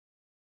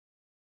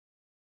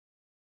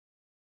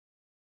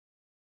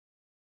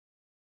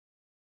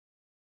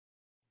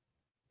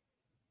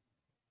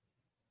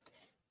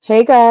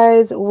Hey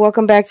guys,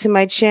 welcome back to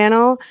my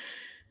channel.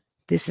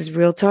 This is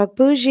Realtalk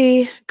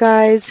Bougie.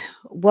 Guys,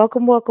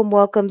 welcome, welcome,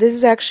 welcome. This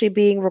is actually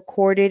being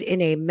recorded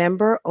in a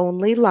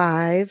member-only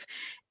live,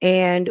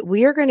 and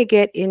we are going to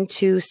get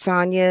into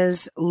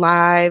SONYA's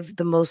live,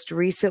 the most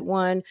recent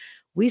one.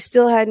 We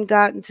still hadn't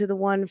gotten to the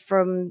one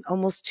from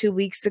almost 2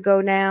 weeks ago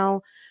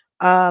now,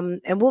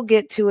 and we'll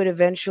get to it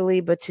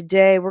eventually, but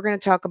today we're going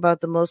to talk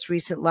about the most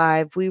recent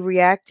live. We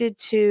reacted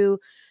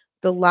to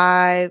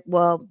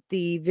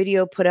the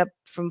video put up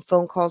from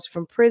phone calls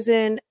from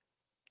prison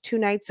 2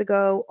 nights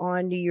ago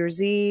on New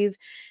Year's Eve,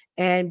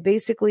 and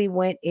basically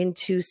went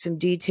into some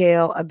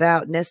detail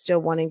about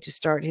Nesto wanting to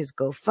start his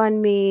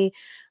GoFundMe,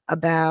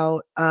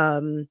 about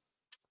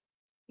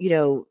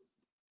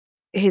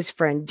his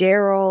friend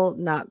Daryl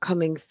not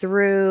coming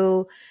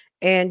through,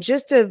 and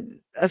just a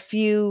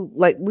few,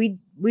 like, we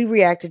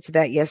reacted to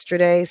that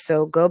yesterday,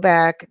 so go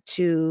back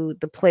to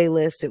the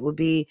playlist. It will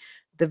be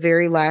the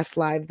very last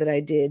live that I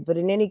did. But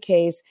in any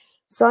case,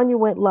 SONYA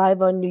went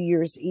live on New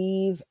Year's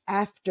Eve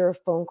after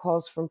phone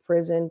calls from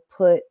prison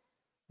put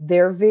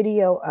their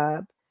video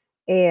up,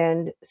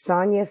 and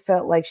SONYA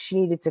felt like she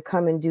needed to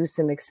come and do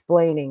some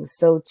explaining.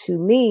 So to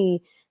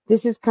me,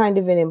 this is kind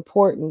of an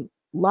important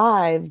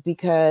live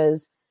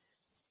because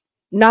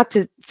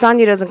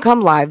SONYA doesn't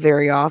come live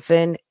very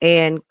often,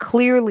 and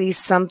clearly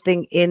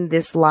something in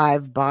this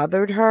live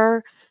bothered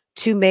her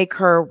to make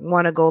her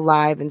want to go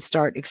live and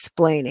start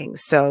explaining.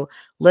 So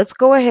let's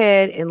go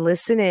ahead and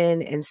listen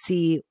in and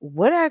see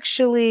what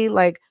actually,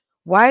 like,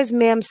 why is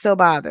ma'am so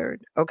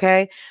bothered?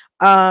 Okay.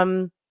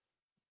 I'm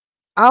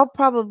not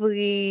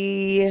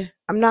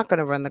going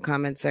to run the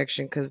comment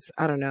section because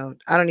I don't know.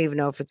 I don't even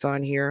know if it's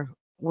on here.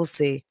 We'll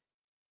see.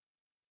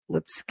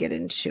 Let's get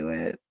into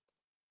it.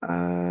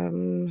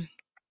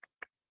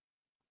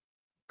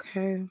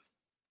 Okay.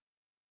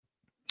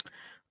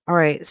 All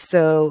right.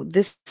 So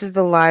this is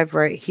the live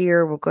right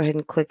here. We'll go ahead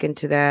and click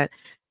into that.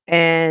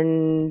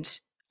 And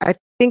I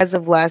think as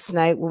of last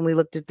night, when we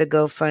looked at the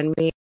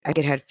GoFundMe, I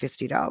had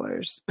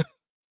 $50.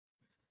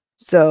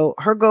 So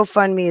her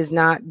GoFundMe is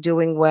not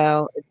doing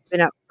well. It's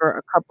been up for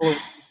a couple of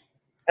weeks.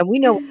 And we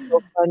know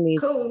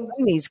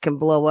GoFundMes can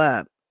blow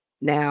up.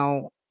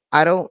 Now,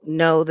 I don't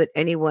know that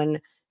anyone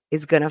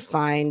is going to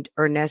find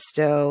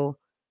Ernesto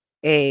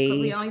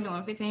we only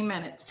doing 15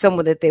 minutes.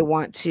 Someone that they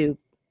want to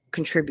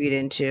contribute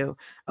into.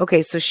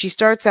 Okay, so she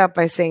starts out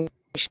by saying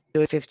she should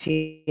do it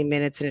 15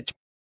 minutes and it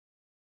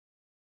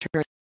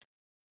turns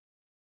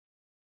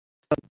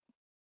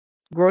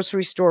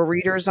grocery store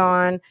readers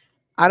on.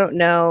 I don't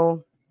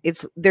know.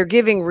 They're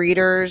giving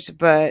readers,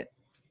 but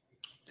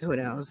who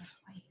knows?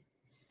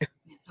 If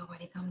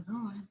nobody comes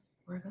on,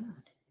 we're good.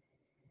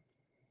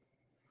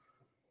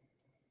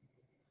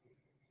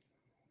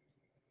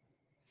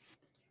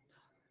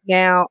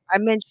 Now, I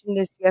mentioned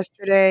this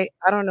yesterday.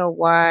 I don't know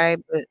why,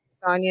 but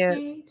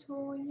SONYA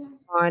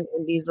on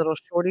in these little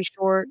shorty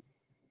shorts.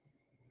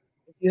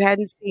 If you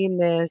hadn't seen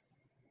this,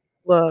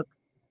 look,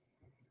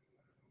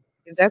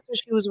 if that's what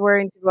she was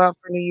wearing to go out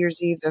for New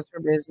Year's Eve, that's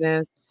her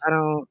business. I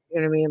don't, you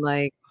know what I mean?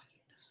 Like,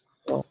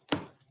 well,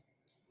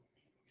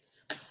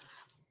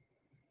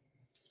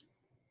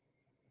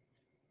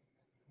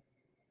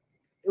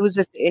 it was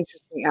just an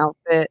interesting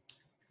outfit.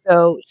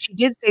 So she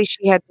did say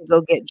she had to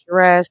go get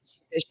dressed. She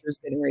said she was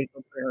getting ready to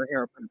go put her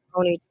hair up in a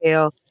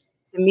ponytail.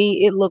 To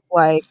me, it looked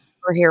like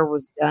her hair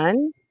was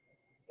done.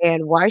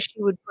 And why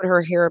she would put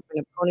her hair up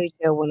in a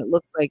ponytail when it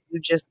looks like you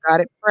just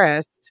got it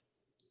pressed,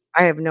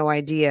 I have no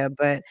idea.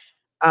 But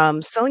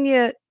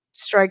SONYA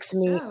strikes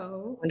me as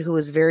someone who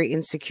is very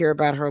insecure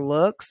about her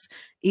looks.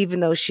 Even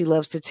though she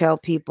loves to tell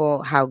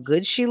people how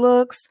good she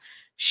looks,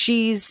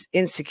 she's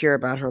insecure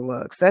about her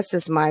looks. That's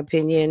just my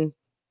opinion.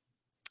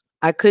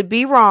 I could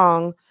be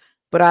wrong,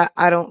 but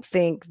I don't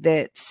think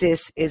that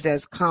sis is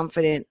as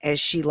confident as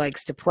she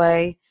likes to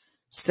play.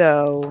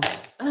 So,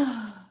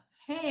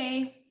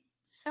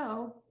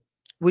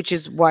 which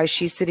is why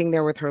she's sitting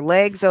there with her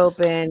legs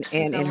open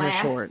and in her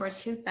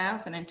shorts. For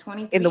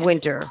 2023, in the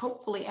winter.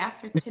 Hopefully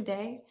after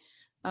today,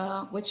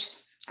 which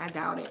I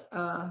doubt it.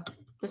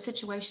 The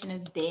situation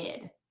is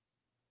dead.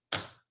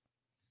 Okay.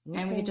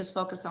 And we can just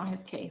focus on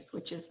his case,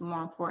 which is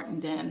more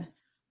important than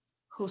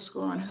who's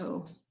screwing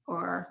who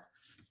or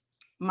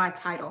my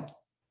title,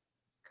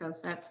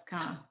 because that's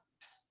kind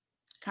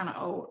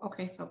of old.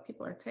 Okay, so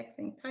people are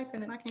texting,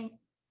 typing, and I can't.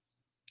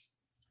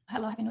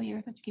 Hello, Happy New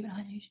Year. But you keep it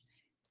 100.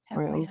 All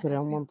right, I'm gonna put it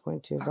on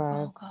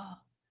 1.25.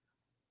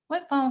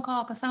 What phone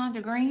call?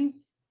 Cassandra Green?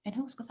 And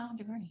who's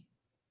Cassandra Green?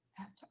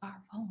 After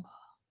our phone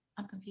call,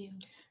 I'm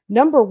confused.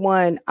 Number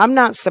one, I'm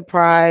not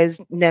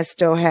surprised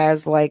Nesto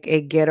has like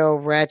a ghetto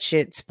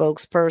ratchet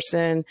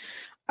spokesperson.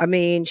 I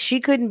mean, she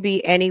couldn't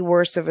be any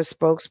worse of a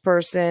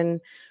spokesperson.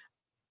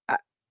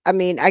 I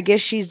mean, I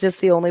guess she's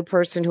just the only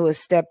person who has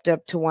stepped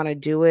up to want to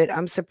do it.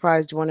 I'm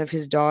surprised one of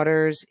his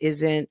daughters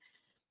isn't.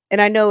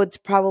 And I know it's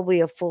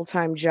probably a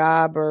full-time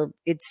job, or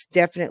it's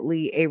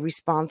definitely a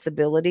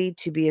responsibility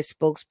to be a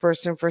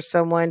spokesperson for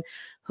someone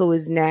who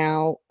is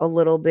now a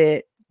little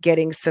bit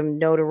getting some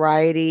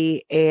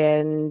notoriety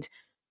and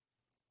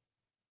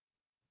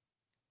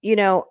you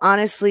know,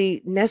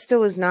 honestly,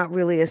 Nesto is not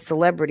really a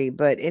celebrity,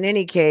 but in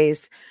any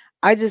case,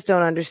 I just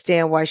don't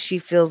understand why she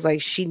feels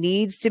like she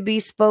needs to be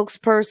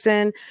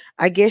spokesperson.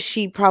 I guess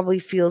she probably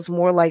feels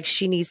more like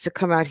she needs to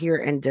come out here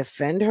and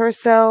defend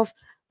herself,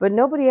 but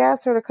nobody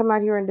asked her to come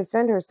out here and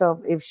defend herself.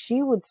 If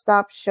she would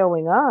stop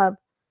showing up,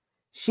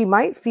 she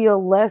might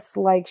feel less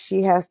like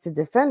she has to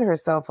defend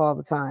herself all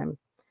the time.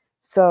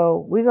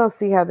 So we're gonna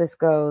see how this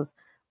goes.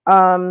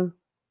 Um,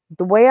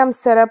 the way I'm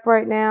set up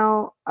right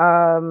now,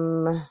 let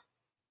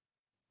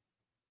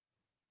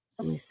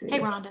me see. Hey,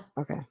 Rhonda.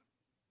 Okay.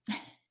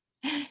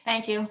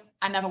 Thank you.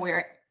 I never wear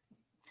it.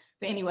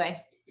 But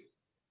anyway.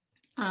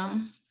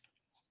 So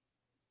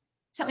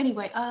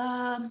anyway,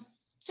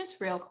 just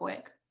real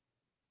quick.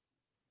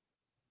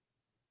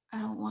 I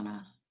don't want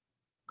to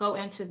go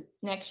into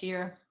next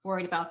year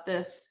worried about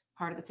this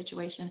part of the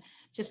situation.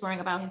 Just worrying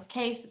about his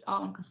case is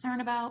all I'm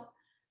concerned about.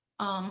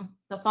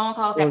 The phone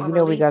calls that Well, were you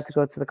know, we got released. to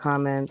go to the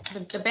comments.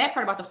 The bad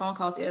part about the phone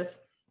calls is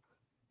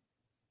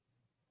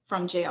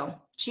from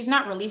jail. She's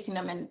not releasing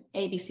them in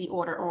ABC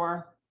order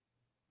or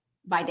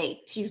by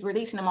date. She's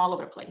releasing them all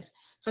over the place.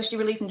 So she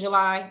released in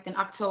July, then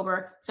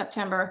October,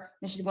 September,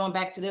 then she's going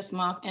back to this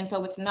month. And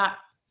so it's not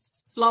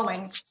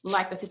flowing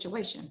like the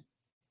situation.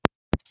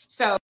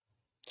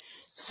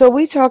 So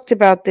we talked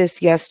about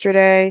this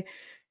yesterday.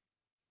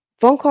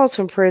 Phone calls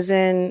from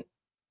prison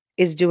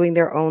is doing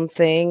their own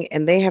thing,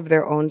 and they have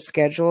their own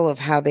schedule of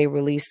how they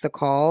release the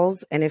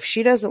calls. And if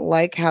she doesn't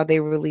like how they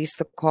release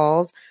the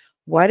calls,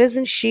 why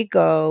doesn't she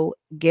go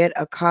get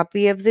a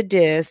copy of the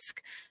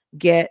disc,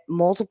 get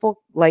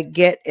multiple, like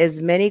get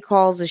as many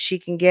calls as she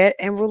can get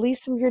and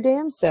release them your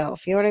damn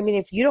self? You know what I mean?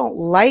 If you don't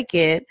like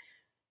it,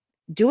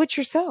 do it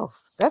yourself.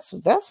 That's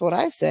what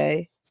I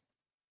say.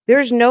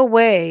 There's no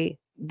way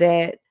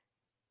that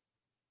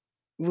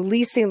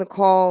releasing the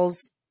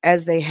calls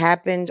as they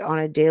happened on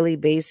a daily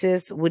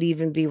basis would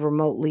even be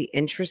remotely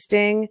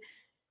interesting,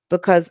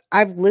 because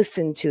I've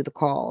listened to the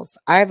calls.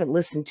 I haven't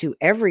listened to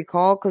every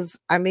call because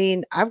I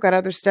mean, I've got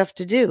other stuff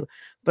to do,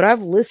 but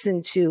I've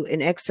listened to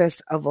in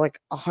excess of like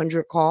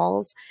 100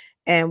 calls.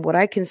 And what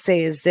I can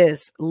say is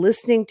this: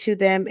 listening to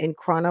them in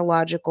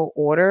chronological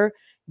order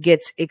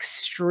gets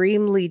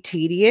extremely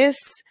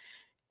tedious,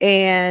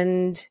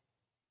 and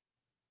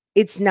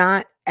it's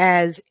not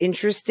as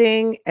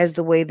interesting as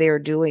the way they're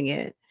doing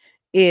it.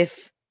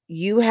 If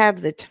you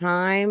have the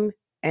time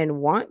and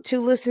want to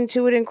listen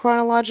to it in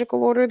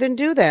chronological order, then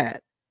do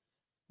that.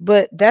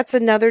 But that's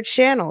another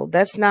channel.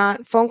 That's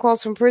not Phone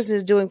Calls from Prison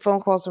is doing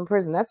Phone Calls from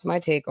Prison. That's my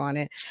take on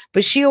it.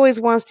 But she always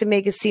wants to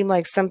make it seem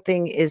like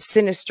something is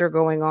sinister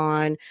going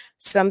on.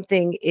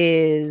 Something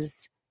is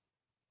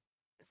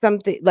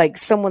something like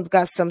someone's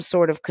got some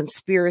sort of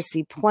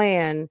conspiracy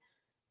plan,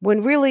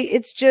 when really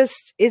it's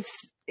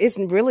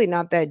really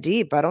not that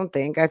deep. I don't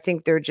think. I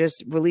think they're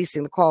just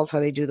releasing the calls how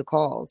they do the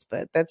calls,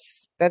 but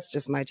that's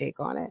just my take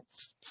on it.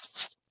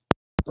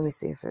 Let me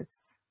see if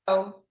it's.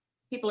 So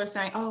people are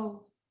saying,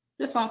 oh,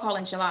 this phone call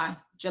in July.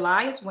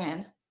 July is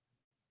when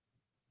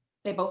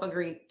they both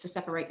agreed to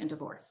separate and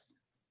divorce.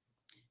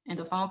 And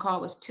the phone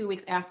call was 2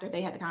 weeks after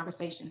they had the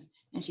conversation,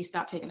 and she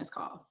stopped taking his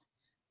calls.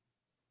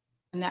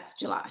 And that's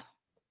July.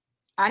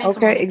 I didn't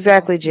come on Okay,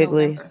 exactly,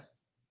 Jiggly. November.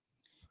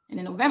 And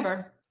in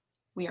November,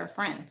 we are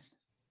friends.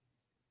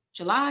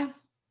 July,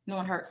 no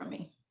one heard from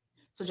me.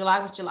 So July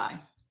was July.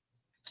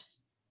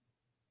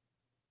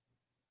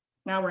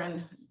 Now we're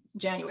in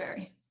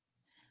January.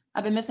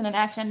 I've been missing in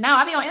action. Now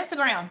I'll be on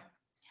Instagram.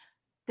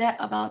 That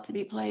about to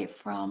be played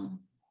from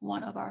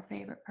one of our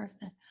favorite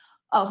person.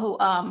 Oh,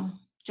 who?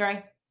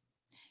 Dre.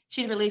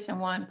 She's releasing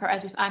one per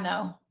as I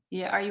know.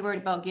 Yeah. Are you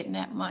worried about getting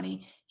that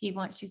money he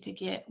wants you to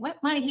get?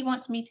 What money he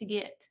wants me to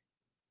get?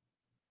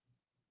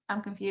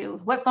 I'm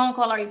confused. What phone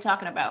call are you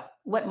talking about?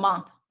 What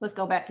month? Let's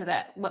go back to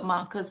that. What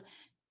month? Because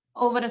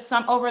over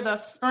the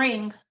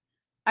spring,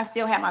 I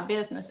still had my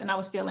business and I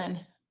was still in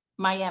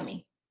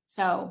Miami.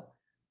 So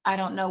I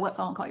don't know what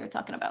phone call you're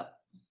talking about.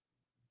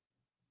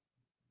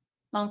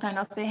 Long time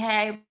no say,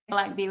 hey,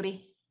 Black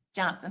Beauty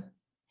Johnson.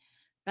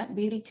 Black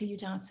Beauty to you,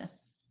 Johnson.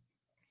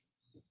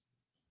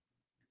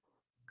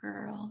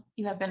 Girl,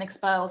 you have been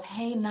exposed.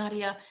 Hey,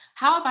 Nadia,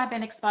 how have I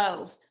been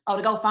exposed? Oh,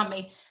 the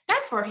GoFundMe.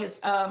 That's for his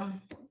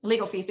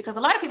legal fees, because a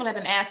lot of people have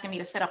been asking me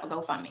to set up a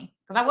GoFundMe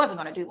because I wasn't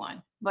going to do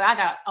one, but I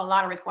got a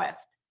lot of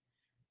requests.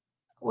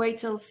 Wait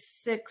till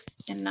 6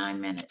 and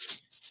 9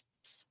 minutes.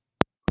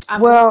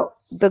 Well,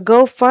 the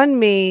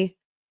GoFundMe,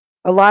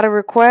 a lot of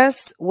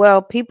requests.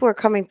 Well, people are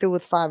coming through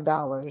with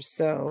 $5,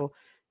 so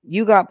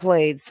you got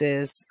played,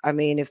 sis. I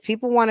mean, if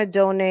people want to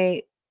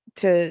donate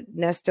to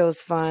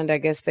Nesto's fund, I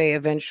guess they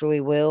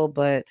eventually will,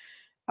 but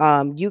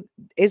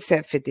it's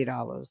at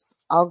 $50.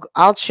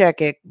 I'll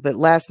check it, but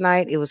last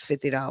night it was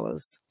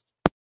 $50.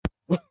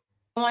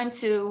 Going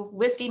to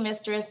Whiskey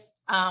Mistress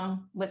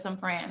with some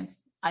friends.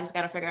 I just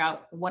got to figure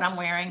out what I'm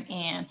wearing,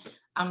 and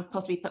I'm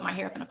supposed to be putting my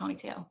hair up in a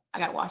ponytail. I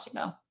got to wash it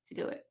though to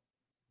do it.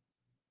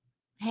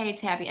 Hey,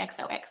 Tabby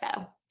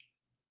XOXO.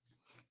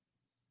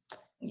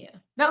 Yeah,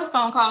 those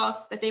phone calls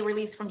that they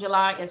released from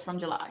July is from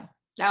July.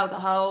 That was a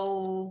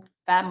whole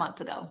 5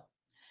 months ago.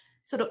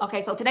 So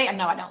okay, so today I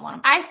know I don't want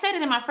him. I said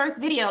it in my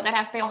first video that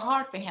I fell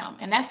hard for him,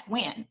 and that's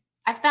when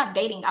I stopped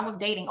dating. I was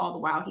dating all the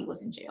while he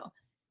was in jail.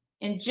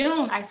 In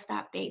June, I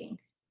stopped dating.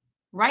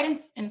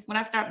 Right and when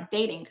I started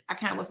dating, I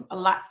kind of was a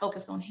lot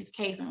focused on his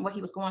case and what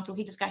he was going through.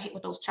 He just got hit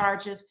with those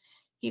charges.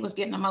 He was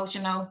getting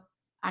emotional.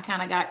 I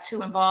kind of got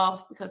too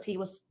involved because he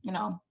was, you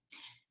know,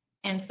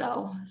 and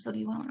so do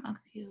you want to? I'm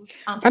confused.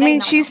 I mean,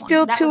 she's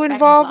still too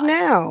involved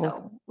now.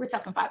 So we're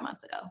talking 5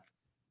 months ago.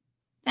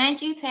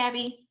 Thank you,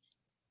 Tabby.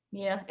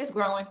 Yeah, it's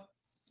growing.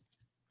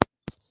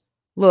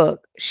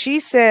 Look, she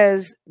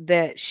says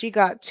that she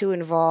got too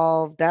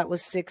involved. That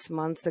was 6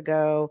 months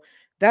ago.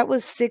 That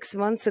was 6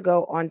 months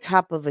ago on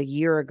top of a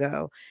year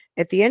ago.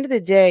 At the end of the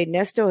day,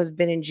 Nesto has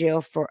been in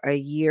jail for a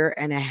year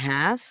and a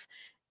half.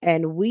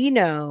 And we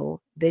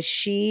know that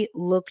she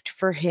looked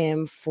for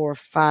him for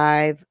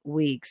 5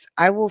 weeks.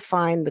 I will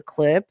find the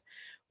clip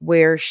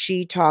where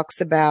she talks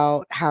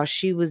about how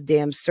she was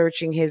damn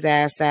searching his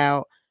ass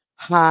out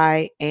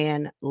high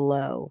and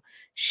low.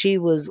 She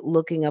was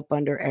looking up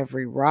under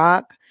every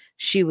rock.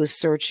 She was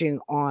searching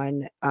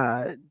on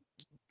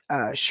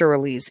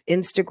Shirley's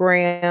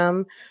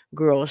Instagram.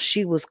 Girl,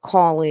 she was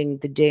calling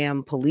the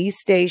damn police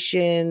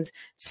stations.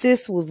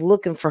 Sis was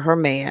looking for her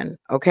man,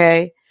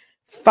 okay?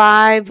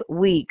 5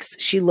 weeks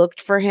she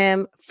looked for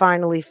him,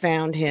 finally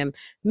found him.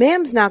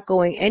 Ma'am's not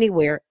going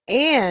anywhere.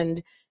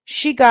 And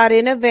she got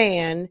in a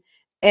van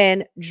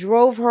and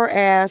drove her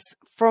ass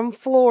from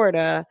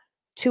Florida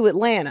to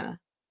Atlanta.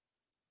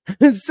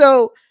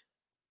 So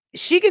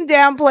she can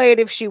downplay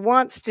it if she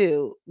wants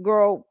to.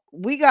 Girl,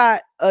 we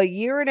got a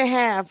year and a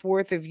half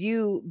worth of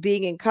you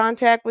being in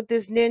contact with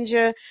this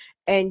ninja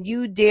and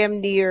you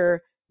damn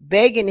near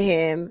begging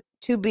him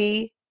to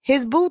be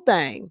his boo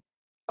thing.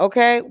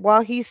 Okay,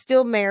 while he's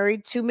still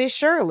married to Miss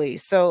Shirley.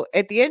 So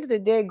at the end of the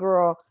day,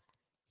 girl,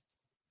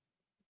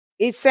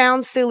 it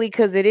sounds silly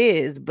because it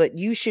is, but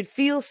you should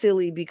feel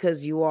silly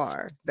because you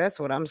are. That's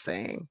what I'm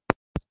saying.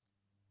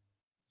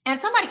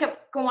 And somebody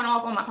kept going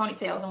off on my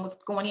ponytails and was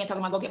going in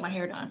talking about go get my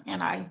hair done.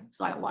 And I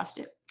washed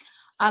it.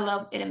 I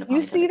love it in the ponytail.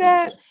 You see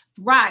that?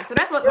 Right. So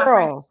that's what girl, my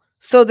friend.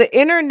 So the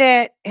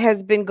internet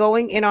has been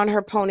going in on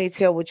her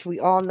ponytail, which we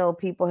all know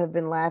people have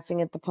been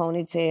laughing at the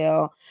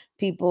ponytail.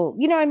 People,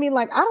 you know what I mean?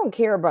 Like, I don't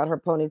care about her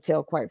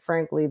ponytail, quite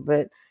frankly,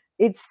 but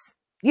it's,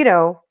 you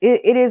know,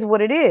 it is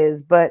what it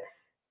is. But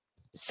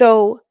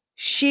so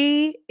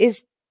she's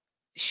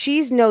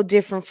no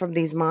different from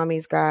these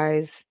mommies,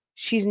 guys.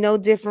 She's no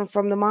different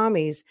from the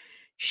mommies.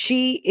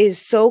 She is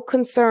so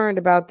concerned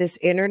about this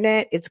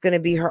internet. It's going to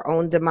be her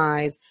own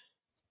demise.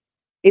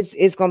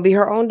 It's going to be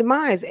her own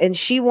demise. And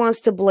she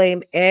wants to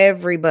blame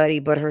everybody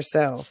but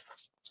herself.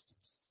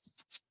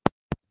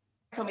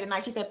 Told me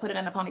tonight, she said, put it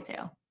in a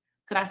ponytail.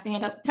 Could I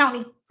stand up? Tell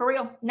me, for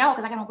real? No,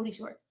 because I got on booty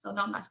shorts. So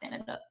no, I'm not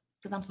standing up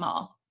because I'm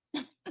small.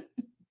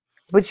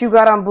 But you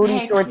got on booty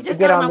shorts to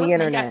get on the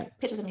internet. Got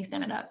pictures of me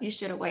standing up. You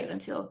should have waited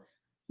until.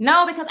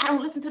 No, because I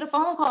don't listen to the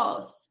phone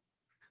calls.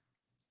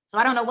 So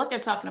I don't know what they're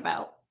talking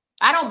about.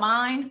 I don't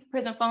mind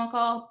prison phone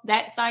call,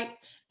 that site,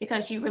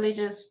 because she really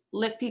just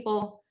lets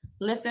people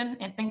listen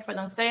and think for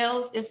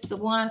themselves. It's the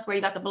ones where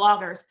you got the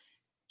bloggers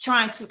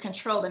trying to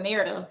control the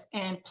narrative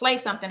and play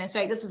something and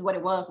say this is what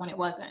it was when it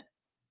wasn't.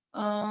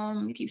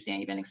 You keep saying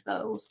you've been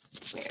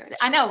exposed.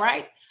 I know,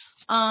 right?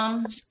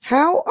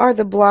 How are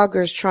the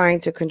bloggers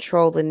trying to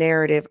control the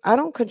narrative? I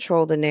don't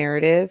control the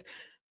narrative.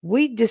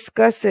 We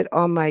discuss it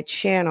on my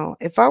channel.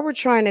 If I were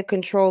trying to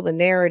control the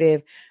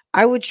narrative,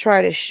 I would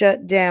try to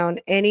shut down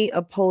any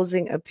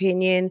opposing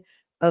opinion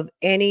of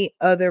any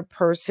other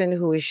person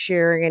who is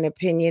sharing an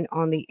opinion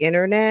on the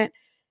internet.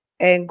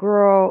 And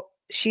girl,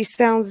 she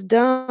sounds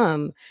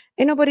dumb.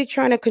 Ain't nobody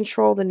trying to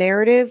control the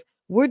narrative.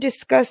 We're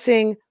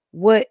discussing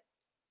what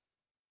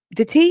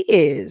the tea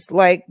is.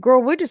 Like,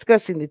 girl, we're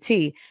discussing the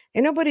tea.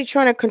 Ain't nobody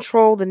trying to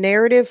control the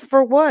narrative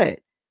for what?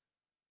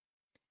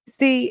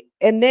 See,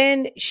 and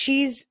then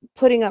she's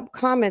putting up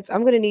comments.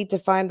 I'm going to need to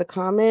find the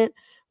comment,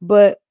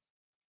 but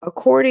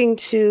according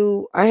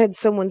to, I had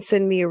someone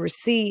send me a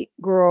receipt,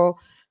 girl.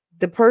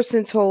 The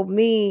person told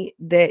me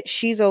that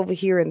she's over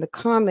here in the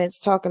comments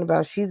talking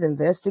about she's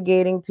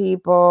investigating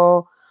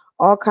people,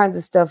 all kinds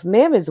of stuff.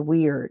 Ma'am is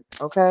weird,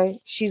 okay?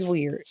 She's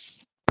weird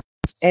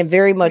and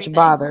very much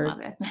bothered.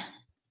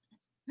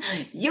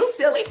 You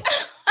silly.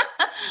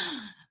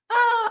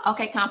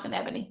 Okay, Compton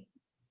Ebony.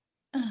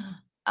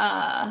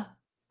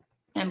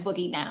 And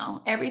Boogie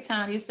now. Every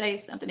time you say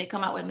something, they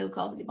come out with a new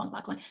call to debunk my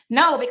claim.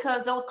 No,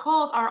 because those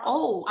calls are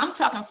old. I'm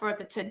talking for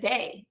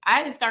today.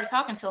 I didn't start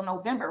talking until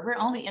November. We're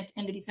only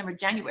into December,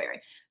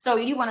 January. So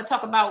you want to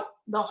talk about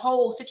the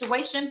whole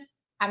situation?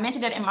 I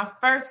mentioned that in my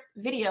first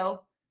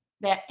video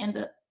that in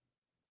the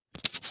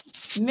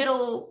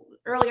middle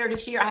earlier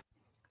this year.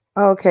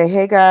 Okay.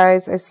 Hey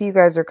guys, I see you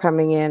guys are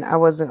coming in. I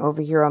wasn't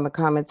over here on the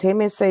comments. Hey,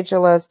 Miss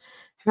HLS,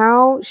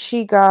 how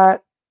she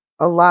got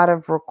a lot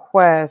of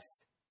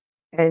requests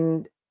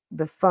and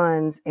the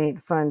funds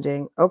ain't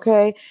funding.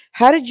 Okay.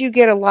 How did you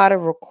get a lot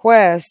of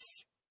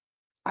requests?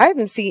 I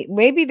haven't seen,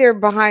 maybe they're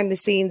behind the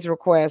scenes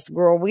requests,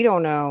 girl. We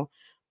don't know.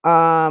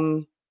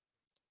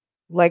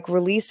 Like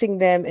releasing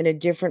them in a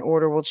different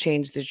order will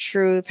change the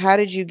truth. How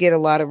did you get a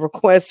lot of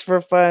requests for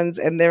funds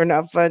and they're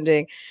not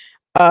funding?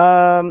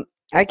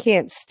 I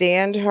can't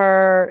stand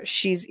her.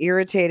 She's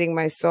irritating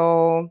my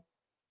soul.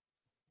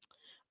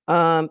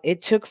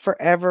 It took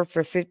forever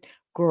for 50.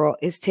 Girl,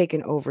 it's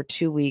taken over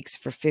 2 weeks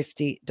for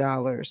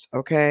 $50.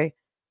 Okay.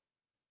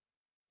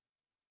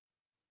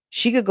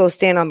 She could go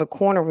stand on the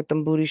corner with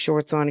them booty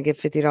shorts on and get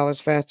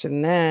 $50 faster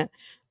than that.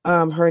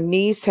 Her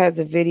niece has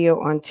a video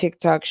on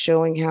TikTok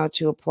showing how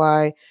to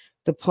apply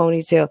the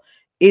ponytail.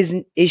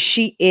 Is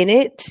she in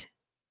it?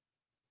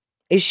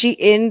 Is she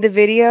in the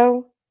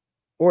video?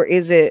 Or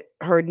is it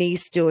her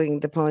niece doing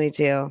the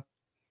ponytail?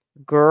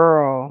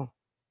 Girl,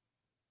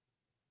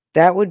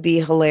 that would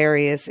be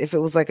hilarious if it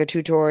was like a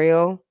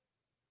tutorial.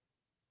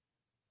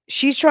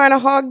 She's trying to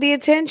hog the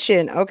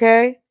attention,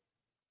 okay?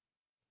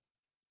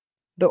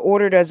 The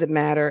order doesn't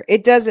matter.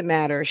 It doesn't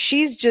matter.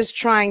 She's just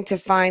trying to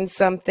find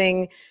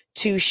something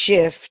to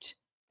shift,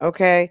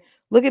 okay?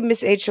 Look at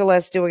Miss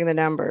HLS doing the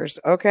numbers,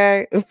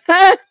 okay?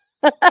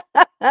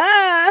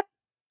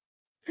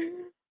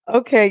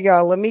 Okay,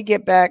 y'all, let me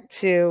get back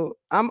to,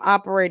 I'm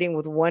operating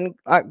with one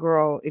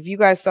girl. If you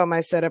guys saw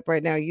my setup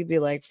right now, you'd be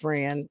like,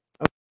 Fran,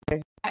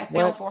 okay, I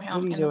fell for what him are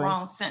you in the doing?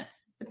 wrong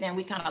sense. But then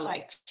we kind of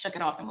like shook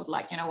it off and was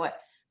like, you know what?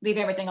 Leave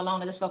everything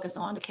alone and just focus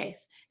on the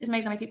case. It's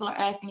amazing how many people are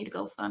asking you to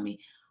go fund me.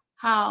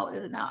 How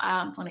is it now?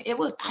 I'm 20. It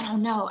was, I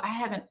don't know. I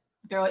haven't,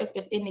 girl,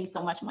 it needs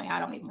so much money. I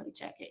don't even really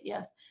check it.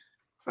 Yes.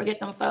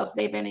 Forget them folks.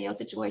 They've been in your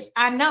situation.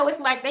 I know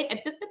it's like the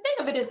thing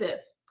of it is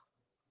this.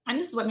 And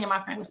this is what me and my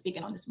friend was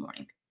speaking on this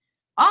morning.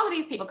 All of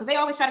these people, because they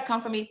always try to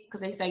come for me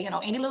because they say, you know,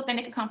 any little thing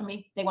that can come for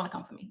me, they want to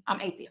come for me.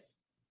 I'm atheist.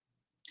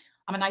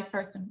 I'm a nice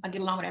person. I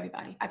get along with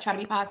everybody. I try to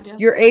be positive.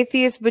 You're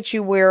atheist, but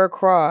you wear a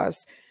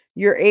cross.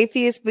 You're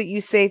atheist, but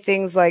you say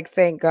things like,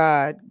 thank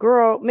God.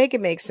 Girl, make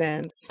it make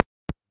sense.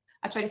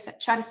 I try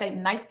to say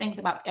nice things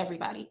about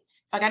everybody.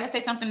 If I got to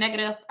say something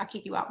negative, I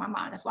keep you out my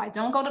mind. That's why I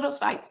don't go to those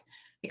sites.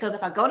 Because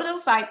if I go to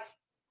those sites,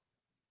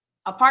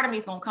 a part of me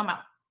is going to come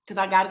out because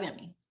I got it in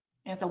me.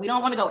 And so we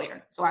don't want to go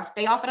there. So I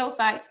stay off of those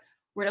sites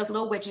where those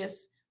little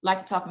witches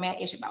like to talk mad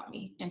ish about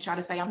me and try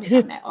to say I'm this,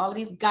 I'm that. All of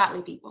these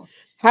godly people.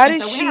 How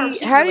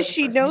does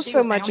she know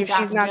so much if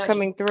she's not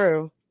coming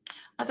through?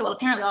 I said, well,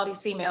 apparently all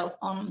these females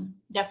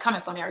that's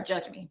coming from me are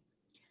judging me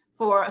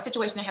for a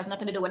situation that has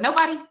nothing to do with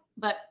nobody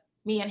but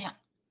me and him.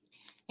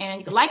 And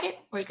you can like it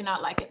or you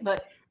cannot like it.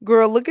 But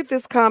girl, look at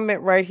this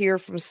comment right here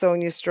from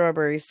SONYA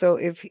Strawberry. So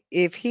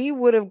if he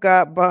would have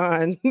got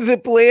bond, the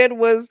plan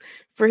was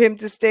for him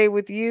to stay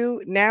with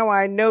you. Now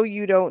I know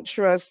you don't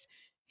trust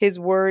his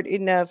word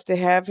enough to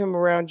have him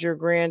around your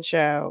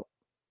grandchild.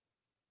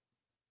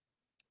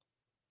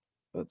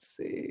 Let's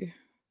see.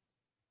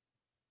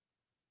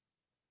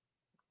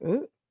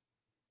 Ooh.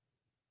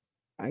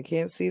 I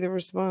can't see the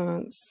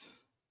response.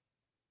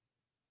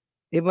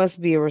 It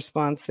must be a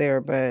response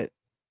there, but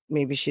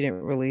maybe she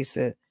didn't release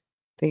it.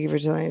 Thank you for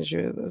telling the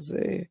truth. Let's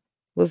see.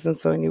 Listen,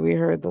 SONYA, we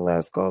heard the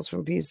last calls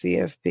from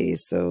PCFP,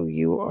 so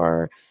you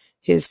are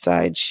his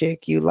side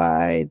chick. You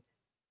lied.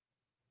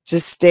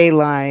 Just stay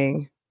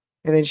lying.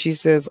 And then she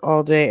says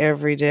all day,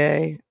 every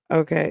day.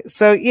 Okay.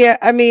 So, yeah,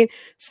 I mean,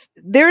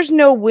 there's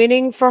no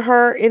winning for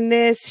her in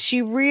this.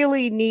 She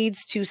really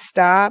needs to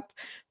stop,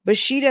 but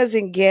she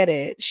doesn't get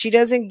it. She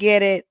doesn't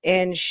get it.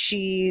 And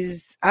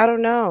she's, I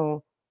don't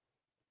know.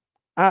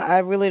 I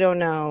really don't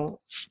know.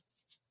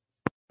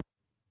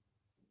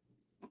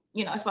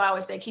 You know, that's why I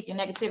always say keep your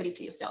negativity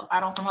to yourself.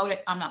 I don't promote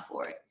it. I'm not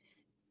for it.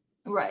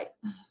 Right.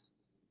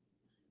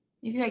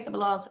 If you hate the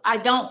blogs, I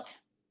don't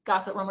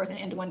gossip rumors and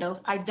innuendos.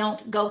 I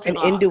don't go to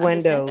blogs.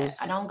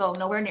 Innuendos. I don't go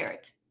nowhere near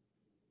it.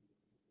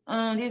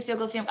 Do you still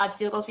go see him? I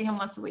still go see him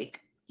once a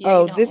week.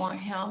 Yeah, you don't want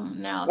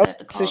him now that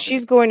the call. So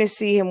she's going to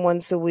see him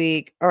once a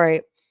week. All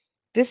right.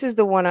 This is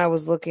the one I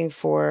was looking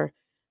for.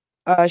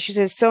 She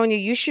says,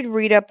 SONYA, you should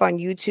read up on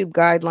YouTube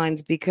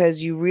guidelines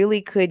because you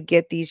really could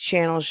get these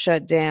channels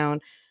shut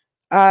down.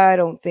 I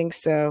don't think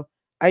so.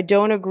 I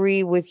don't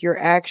agree with your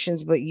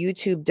actions, but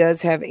YouTube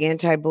does have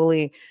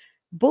anti-bullying.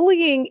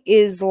 Bullying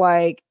is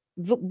like,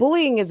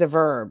 bullying is a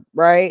verb,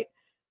 right?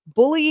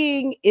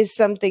 Bullying is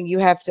something you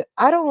have to,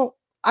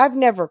 I've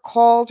never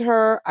called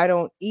her. I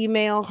don't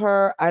email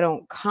her. I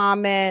don't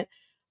comment.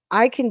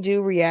 I can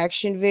do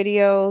reaction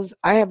videos.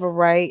 I have a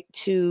right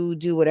to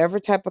do whatever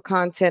type of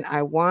content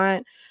I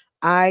want.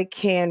 I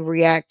can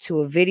react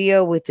to a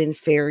video within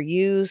fair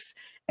use.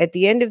 At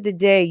the end of the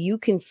day, you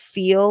can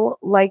feel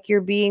like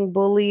you're being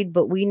bullied,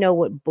 but we know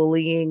what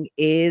bullying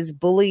is.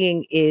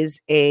 Bullying is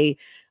a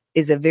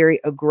very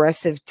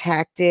aggressive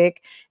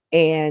tactic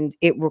and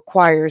it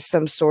requires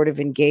some sort of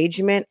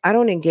engagement. I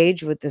don't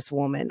engage with this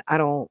woman. I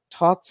don't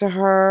talk to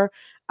her.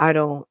 I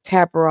don't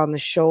tap her on the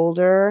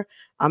shoulder.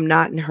 I'm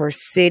not in her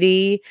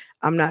city.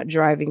 I'm not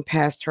driving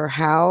past her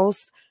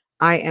house.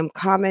 I am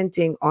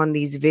commenting on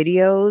these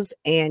videos,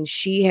 and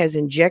she has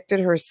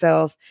injected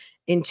herself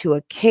into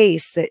a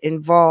case that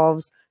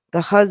involves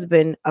the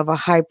husband of a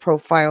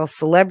high-profile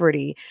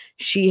celebrity.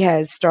 She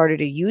has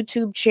started a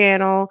YouTube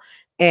channel,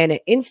 and an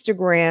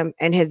Instagram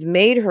and has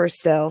made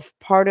herself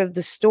part of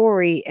the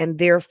story and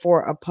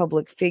therefore a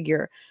public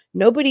figure.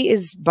 Nobody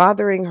is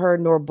bothering her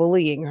nor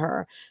bullying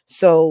her.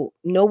 So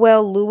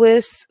Noelle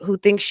Lewis, who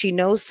thinks she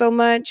knows so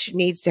much,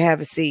 needs to have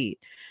a seat.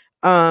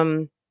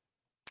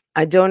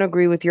 I don't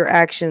agree with your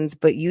actions,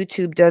 but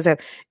YouTube does have.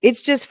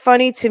 It's just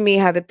funny to me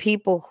how the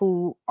people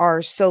who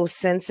are so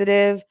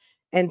sensitive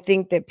and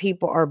think that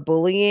people are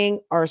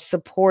bullying are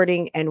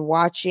supporting and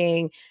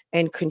watching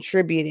and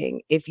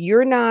contributing. If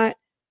you're not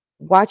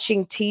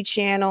watching T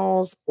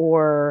channels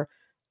or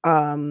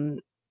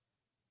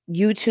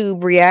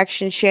YouTube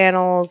reaction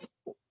channels,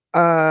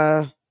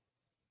 ma'am,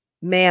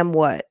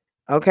 what?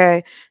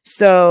 Okay.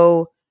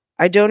 So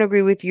I don't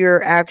agree with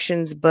your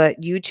actions,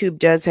 but YouTube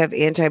does have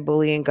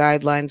anti-bullying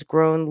guidelines.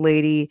 Grown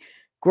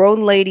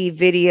lady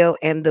video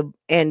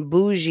and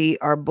Bougie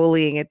are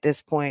bullying at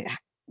this point.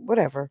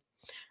 Whatever.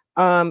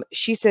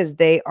 She says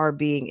they are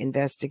being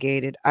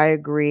investigated. I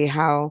agree.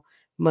 How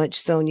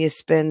much SONYA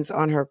spends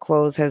on her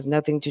clothes has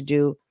nothing to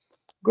do.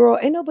 Girl,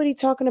 ain't nobody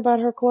talking about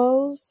her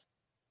clothes.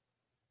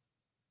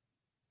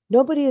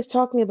 Nobody is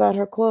talking about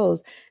her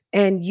clothes.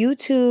 And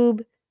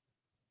YouTube,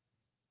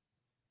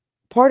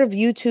 part of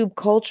YouTube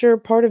culture,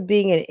 part of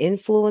being an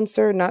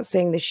influencer, not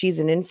saying that she's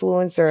an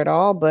influencer at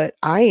all, but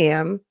I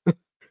am.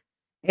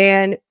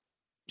 And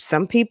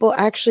some people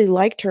actually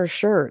liked her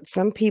shirt.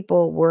 Some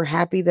people were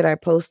happy that I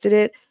posted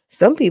it.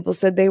 Some people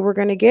said they were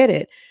going to get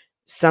it.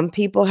 Some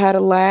people had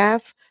a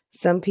laugh.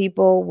 Some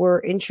people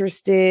were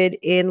interested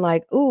in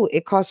like, ooh,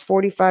 it costs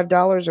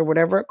 $45 or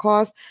whatever it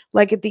costs.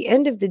 Like at the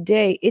end of the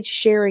day, it's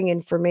sharing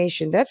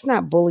information. That's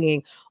not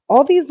bullying.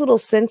 All these little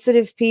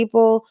sensitive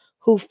people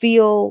who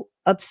feel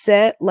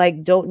upset,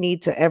 like don't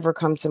need to ever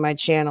come to my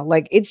channel.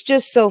 Like it's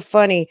just so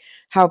funny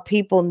how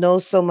people know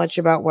so much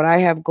about what I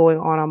have going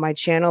on my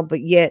channel,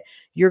 but yet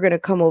you're going to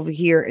come over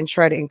here and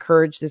try to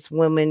encourage this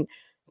woman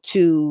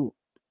to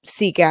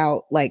seek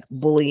out like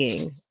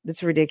bullying.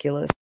 That's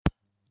ridiculous.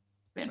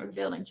 Been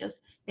revealing, just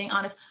being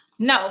honest.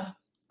 No,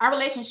 our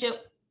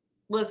relationship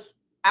was,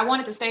 I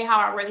wanted to stay how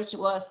our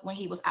relationship was when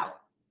he was out,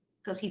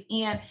 because he's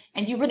in,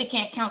 and you really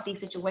can't count these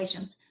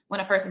situations when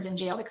a person's in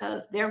jail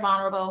because they're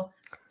vulnerable,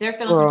 they're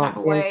feeling some type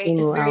of way, it's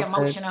very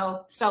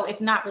emotional, so it's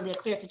not really a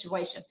clear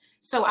situation.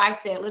 So I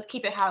said, let's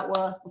keep it how it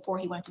was before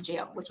he went to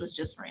jail, which was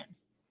just friends.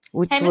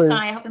 Hey, Miss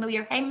Sonya, Happy New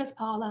Year. Hey, Miss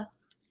Paula.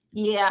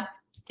 Yeah.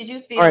 Did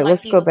you feel all right, like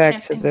let's go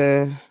back to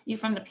the you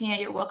from the pen?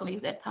 You're welcome to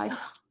use that title.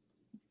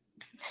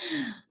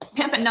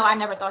 Pimping? No, I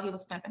never thought he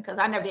was pimping because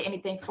I never did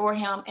anything for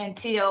him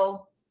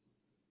until.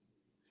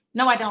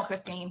 No, I don't,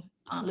 Christine.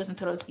 Listen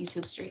to those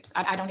YouTube streets.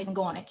 I don't even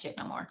go on that shit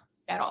no more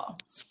at all.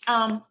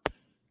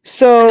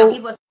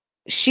 So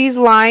she's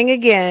lying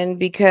again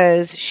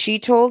because she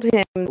told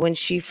him when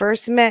she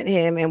first met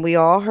him, and we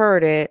all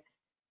heard it,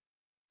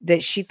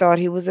 that she thought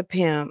he was a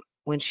pimp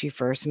when she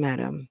first met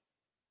him.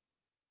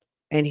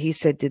 And he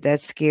said, did that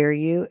scare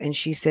you? And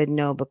she said,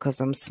 no, because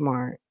I'm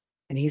smart.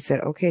 And he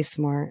said, okay,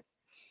 smart.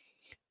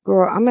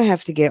 Girl, I'm going to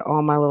have to get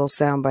all my little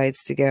sound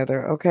bites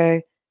together,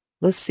 okay?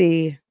 Let's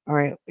see. All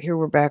right, here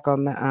we're back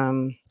on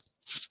the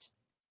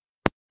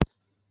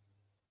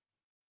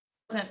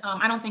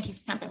I don't think he's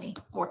pimping me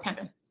or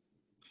pimping.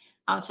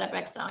 I'll check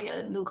back. So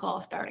yeah, new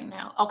call starting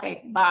now.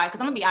 Okay, bye.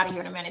 Because I'm gonna be out of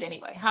here in a minute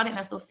anyway. How did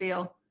Nesto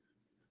feel?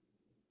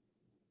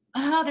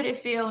 How did it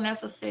feel?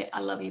 Nesto said,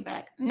 "I love you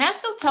back."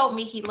 Nesto told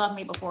me he loved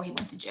me before he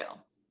went to jail,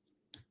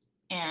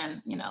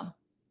 and you know,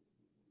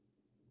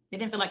 it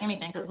didn't feel like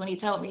anything because when he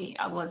told me,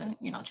 I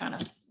wasn't, you know, trying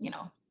to, you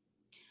know,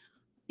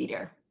 be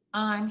there.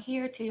 I'm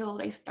here till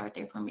they start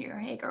their premiere.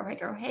 Hey girl, hey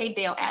girl, hey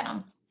Dale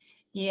Adams.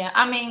 Yeah,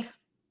 I mean,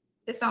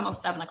 it's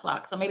almost 7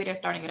 o'clock, so maybe they're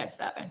starting it at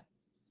 7.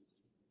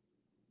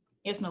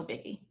 It's no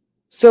biggie.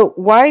 So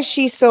why is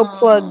she so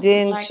plugged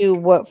into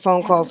like what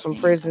phone calls from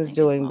prison's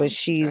doing, but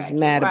she's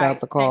mad about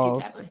the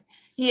calls?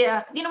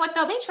 Yeah, you know what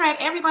though? They track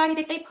everybody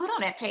that they put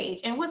on that page.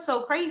 And what's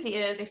so crazy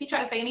is if you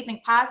try to say anything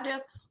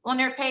positive on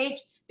their page,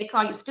 they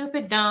call you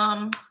stupid,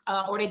 dumb,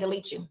 or they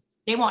delete you.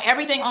 They want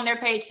everything on their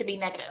page to be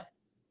negative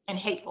and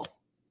hateful.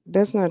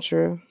 That's not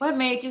true. What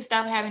made you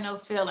stop having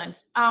those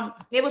feelings?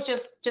 It was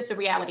just the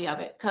reality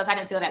of it because I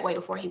didn't feel that way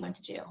before he went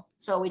to jail.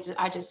 So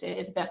I just said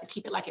it's best to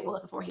keep it like it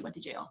was before he went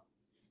to jail.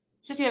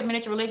 Since you have a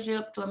miniature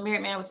relationship to a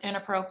married man was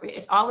inappropriate.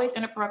 It's always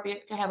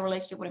inappropriate to have a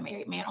relationship with a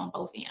married man on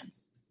both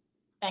ends.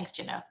 Thanks,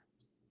 Jeanette.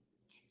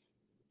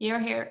 Your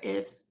hair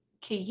is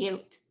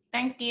cute.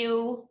 Thank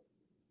you.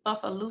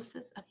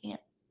 Buffalosis. I can't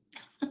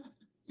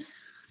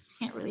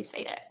really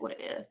say that what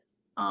it is.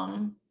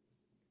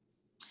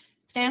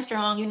 Stand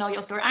strong, you know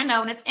your story. I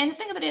know, and the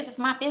thing of it is, it's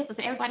my business,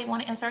 and everybody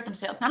want to insert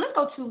themselves. Now let's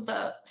go to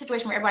the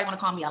situation where everybody want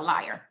to call me a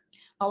liar.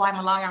 Oh, I'm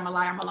a liar, I'm a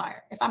liar, I'm a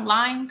liar. If I'm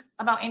lying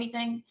about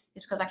anything,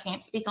 it's because I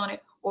can't speak on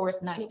it or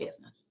it's none of your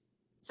business.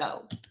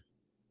 So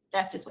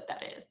that's just what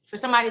that is. For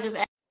somebody to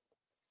just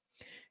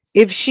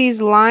if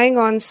she's lying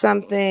on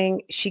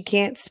something, she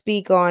can't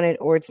speak on it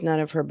or it's none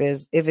of her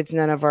business if it's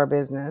none of our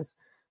business.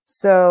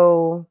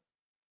 So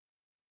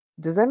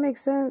does that make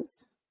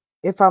sense?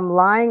 If I'm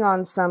lying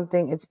on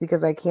something, it's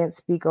because I can't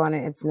speak on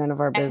it. It's none of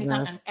our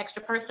business. Something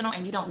extra personal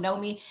and you don't know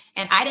me.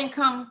 And I didn't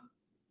come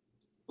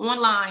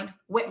online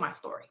with my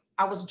story.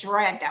 I was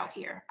dragged out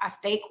here. I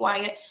stayed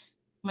quiet.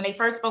 When they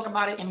first spoke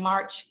about it in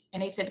March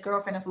and they said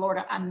girlfriend in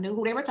Florida, I knew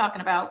who they were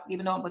talking about,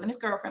 even though it wasn't his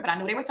girlfriend, but I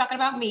knew they were talking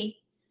about me.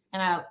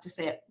 And I just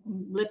said,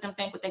 let them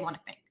think what they want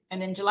to think.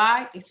 And in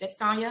July, they said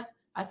Sonya.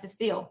 I said,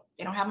 still,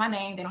 they don't have my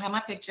name. They don't have my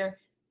picture.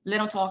 Let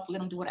them talk. Let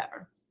them do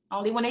whatever.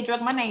 Only when they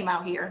drug my name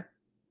out here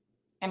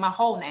and my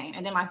whole name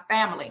and then my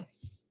family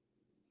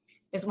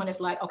is when it's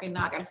like, okay,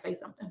 now I got to say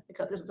something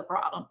because this is a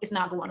problem. It's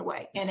not going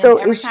away. And so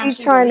is she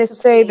trying to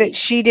say that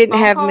she didn't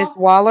have Miss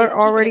Waller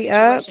already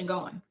up?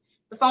 Going.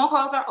 The phone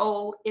calls are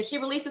old. If she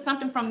releases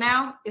something from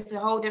now, it's a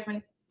whole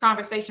different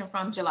conversation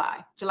from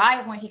July.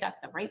 July is when he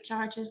got the rape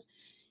charges.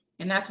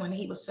 And that's when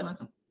he was feeling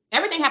some,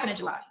 everything happened in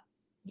July.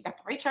 He got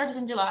the rape charges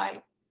in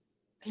July.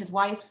 His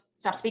wife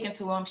stopped speaking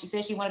to him. She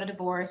said she wanted a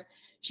divorce.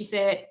 She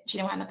said she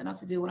didn't have nothing else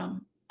to do with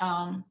him.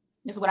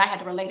 This is what I had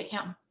to relay to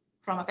him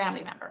from a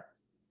family member.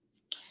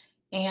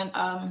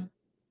 And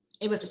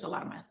it was just a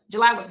lot of mess.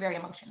 July was very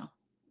emotional,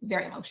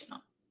 very emotional.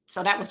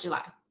 So that was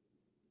July.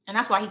 And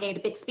that's why he gave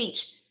the big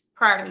speech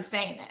prior to me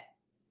saying that.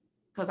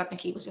 Because I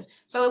think he was just,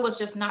 so it was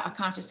just not a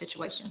conscious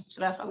situation. So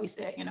that's why we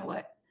said, you know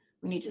what,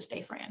 we need to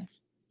stay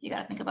friends. You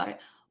got to think about it.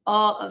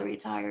 All other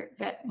retired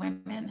vet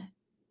women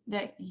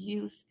that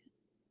used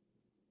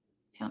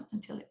him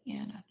until the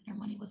end after their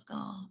money was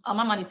gone. Oh,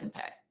 my money's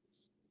intact.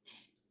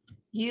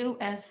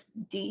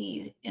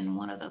 USD in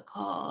one of the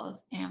calls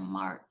in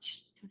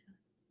March.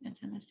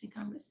 Intimacy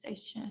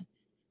conversation.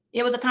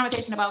 It was a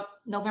conversation about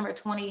November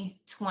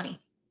 2020.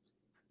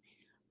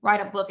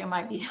 Write a book, it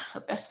might be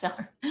a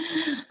bestseller.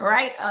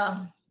 Right?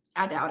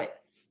 I doubt it.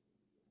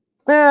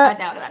 I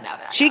doubt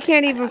it. She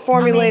can't even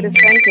formulate a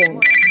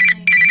sentence.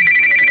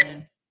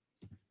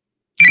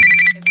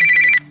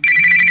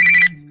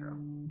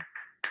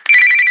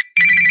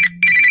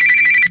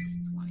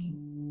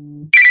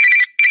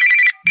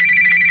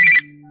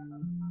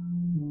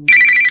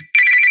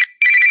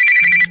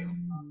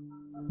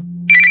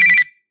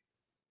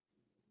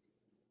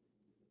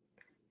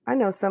 I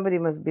know somebody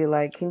must be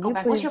like, can you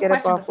please get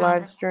up off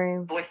live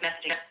stream?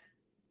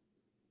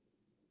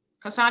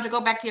 Cassandra, go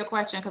back to your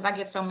question because I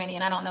get so many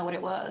and I don't know what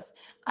it was.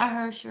 I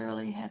heard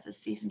Shirley has a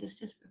cease and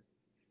desist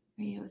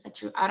for you. Is that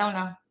true? I don't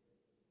know.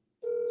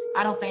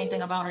 I don't say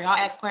anything about her. Y'all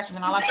ask questions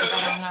and all I say,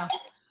 I don't know.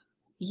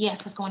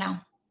 Yes, what's going on?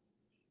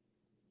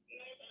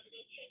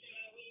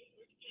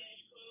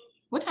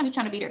 What time are you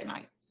trying to be there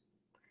tonight?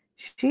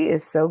 She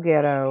is so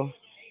ghetto.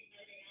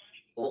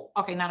 Oh,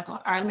 okay, 9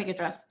 o'clock. All right, let me get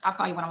dressed. I'll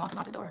call you when I'm walking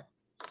out the door.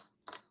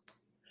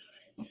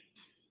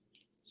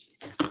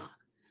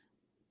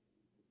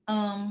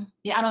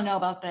 Yeah, I don't know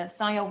about that.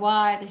 Sonya,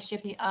 why the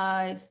shifty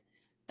eyes?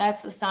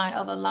 That's a sign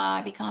of a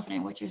lie. Be confident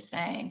in what you're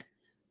saying.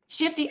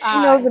 Shifty eyes. She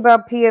knows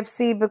about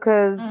PFC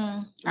because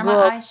are my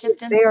eyes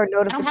shifting? They are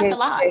notifications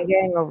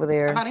gang over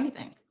there. About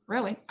anything,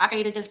 really. I could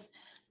either just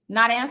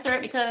not answer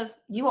it because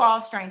you are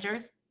all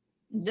strangers.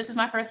 This is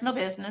my personal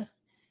business.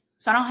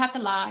 So I don't have to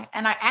lie.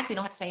 And I actually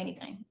don't have to say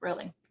anything,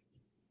 really.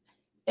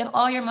 If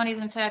all your money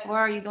is intact, where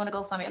are you going to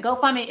GoFundMe?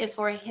 GoFundMe is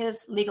for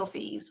his legal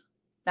fees.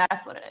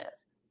 That's what it is.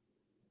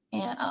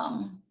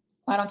 And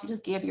why don't you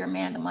just give your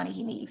man the money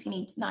he needs? He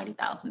needs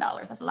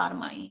 $90,000. That's a lot of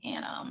money.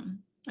 And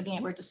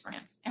again, we're just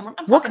friends. And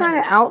what kind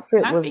of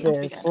outfit was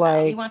this?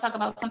 Like, you want to talk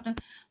about something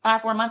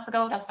 5-4 months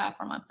ago? That's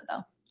 5-4 months ago.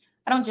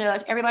 I don't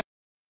judge everybody.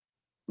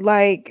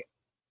 Like,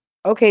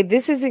 okay,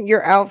 this isn't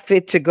your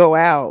outfit to go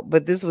out,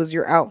 but this was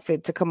your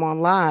outfit to come on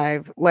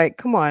live. Like,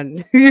 come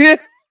on.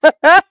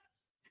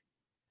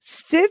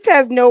 Sis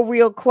has no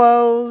real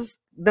clothes.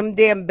 Them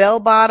damn bell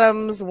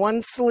bottoms,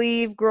 one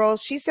sleeve,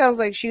 girls. She sounds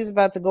like she was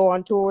about to go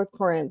on tour with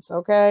Prince.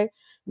 Okay.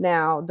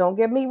 Now, don't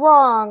get me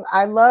wrong.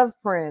 I love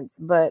Prince,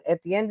 but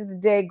at the end of the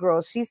day,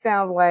 girls, she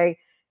sounds like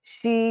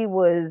she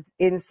was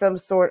in some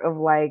sort of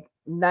like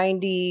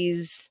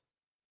 90s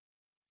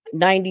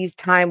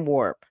time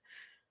warp.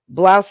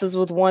 Blouses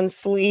with one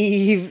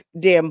sleeve,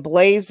 damn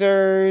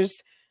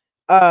blazers.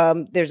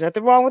 There's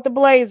nothing wrong with the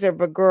blazer,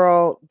 but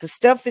girl, the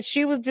stuff that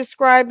she was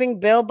describing,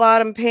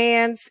 bell-bottom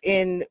pants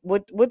in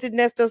what did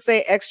Nesto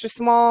say? Extra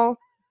small.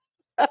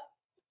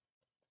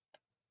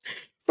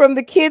 From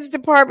the kids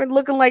department,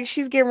 looking like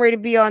she's getting ready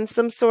to be on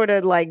some sort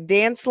of like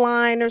dance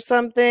line or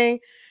something.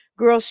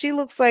 Girl, she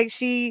looks like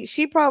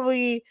she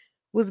probably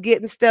was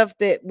getting stuff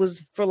that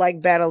was for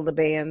like Battle of the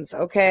Bands,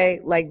 okay?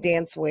 Like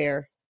dance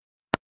wear.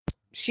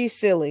 She's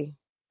silly,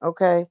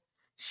 okay?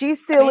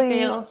 She's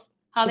silly.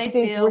 How they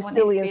thinks we're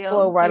silly and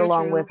slow right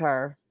along with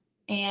her.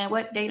 And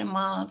what date of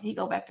month he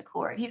go back to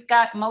court? He's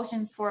got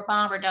motions for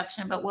bond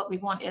reduction, but what we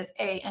want is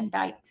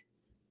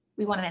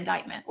we want an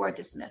indictment or a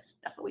dismiss.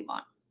 That's what we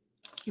want.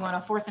 You want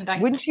a forced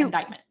indictment?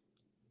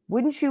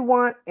 Wouldn't you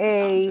want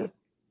a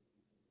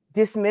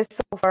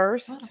dismissal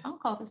first? Well, the phone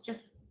calls is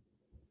just,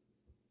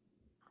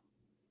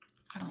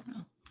 I don't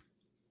know.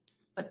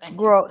 But thank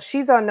girl,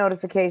 she's on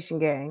notification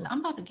gang.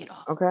 I'm about to get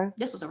off. Okay.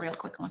 This was a real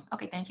quick one.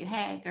 Okay, thank you.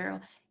 Hey,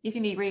 girl, if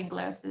you need reading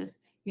glasses,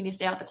 you need to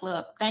stay out the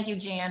club. Thank you,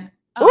 Jen.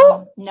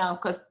 No,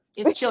 because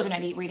it's children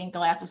that need reading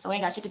glasses, so it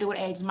ain't got shit to do with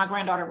age. My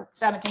granddaughter,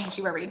 17,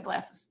 she wear reading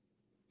glasses.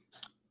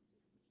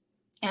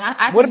 And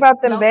I What can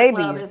about them go to the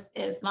club babies?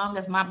 as long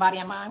as my body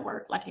and mind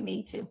work like it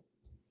need to.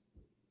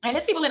 And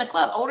there's people in the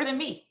club older than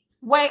me,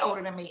 way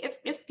older than me.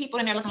 It's people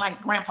in there looking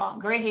like grandpa,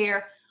 gray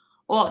hair,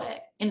 all of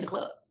that in the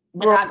club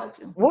that Girl, I go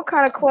to. what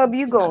kind of club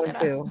you It's not going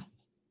that to?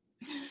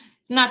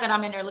 it's not that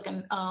I'm in there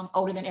looking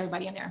older than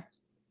everybody in there.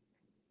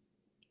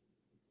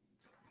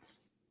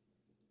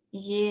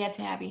 Yeah,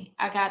 Tabby,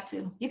 I got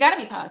to. You got to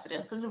be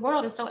positive because the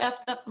world is so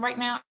effed up right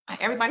now.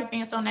 Everybody's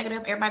being so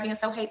negative. Everybody being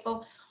so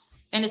hateful.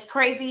 And it's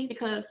crazy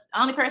because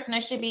the only person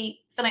that should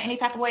be feeling any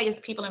type of way is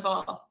the people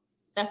involved.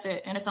 That's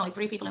it. And it's only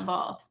 3 people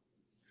involved.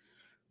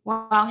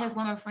 Wow, his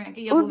woman friend,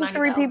 give your Who's boo the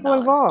 3 people $90,000.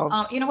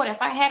 involved? You know what?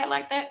 If I had it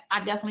like that,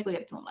 I definitely would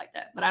give it to him like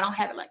that. But I don't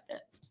have it like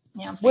that.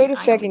 You know what I'm saying? Wait a I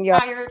am second, y'all.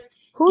 retired.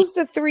 Who's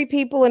the 3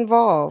 people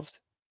involved?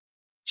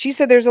 She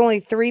said there's only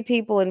 3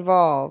 people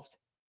involved.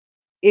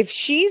 If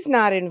she's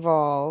not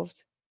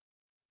involved,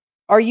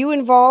 are you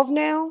involved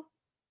now?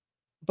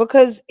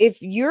 Because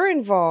if you're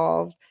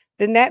involved,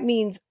 then that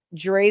means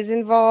Dre's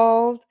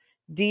involved,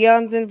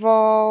 Dion's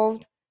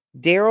involved,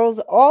 Daryl's,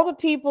 all the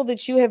people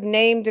that you have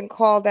named and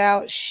called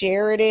out,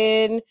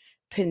 Sheridan,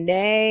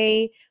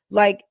 Panay,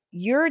 like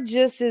you're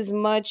just as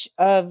much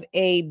of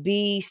a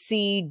B,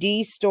 C,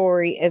 D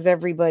story as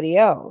everybody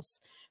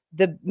else.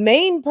 The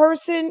main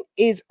person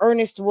is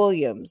Ernest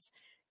Williams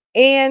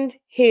and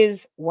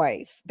his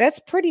wife. That's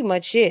pretty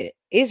much it.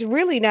 It's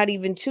really not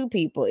even 2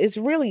 people. It's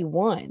really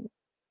 1.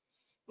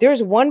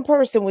 There's 1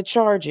 person with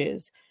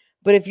charges.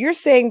 But if you're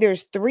saying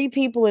there's 3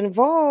 people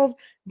involved,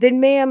 then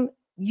ma'am,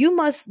 you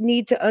must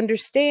need to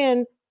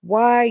understand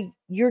why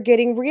you're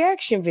getting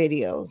reaction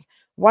videos,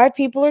 why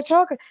people are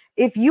talking.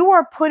 If you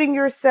are putting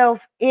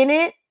yourself in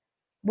it,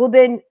 well,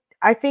 then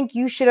I think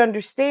you should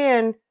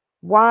understand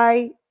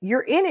why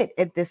you're in it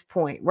at this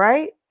point,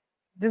 right?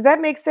 Does that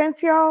make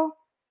sense, y'all?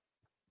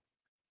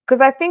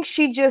 Because I think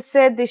she just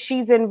said that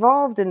she's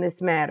involved in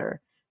this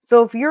matter.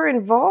 So if you're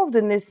involved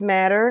in this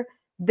matter,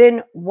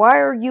 then why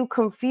are you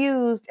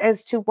confused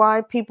as to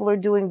why people are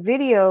doing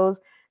videos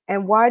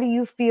and why do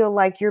you feel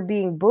like you're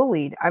being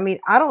bullied? I mean,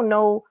 I don't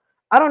know.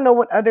 I don't know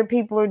what other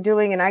people are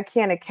doing and I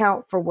can't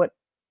account for what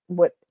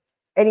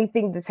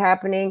anything that's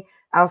happening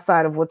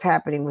outside of what's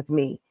happening with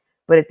me.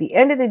 But at the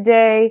end of the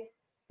day,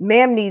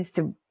 ma'am needs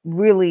to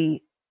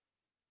really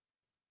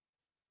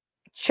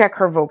check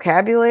her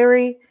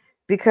vocabulary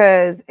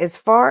because as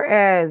far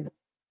as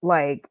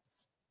like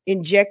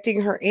injecting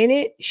her in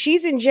it,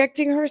 she's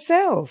injecting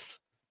herself.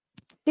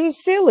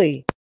 She's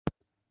silly.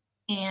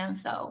 And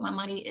so my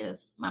money is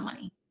my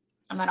money.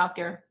 I'm not out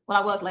there.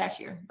 Well, I was last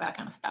year, but I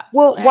kind of stopped.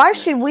 Well, Last why year,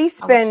 should we I was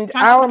spend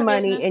trying to our open a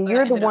money business, and but I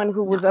you're the ended one up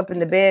who was not up in opening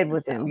the the bed business.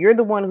 with him? So You're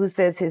the one who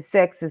says his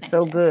sex is thank you,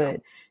 so Tabby. So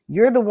good.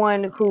 You're the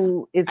one yeah,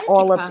 who is I just keep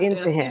all it up into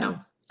positive. You know,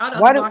 him. all the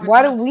other bloggers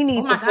Why do want to. we Oh need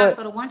to my God! put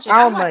So the one chick,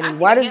 our I money? see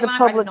Why the does the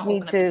headlines. I just public don't need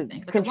open up to anything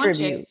because the one chick,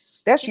 contribute?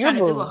 That's she your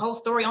trying to do a boo. whole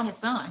story on his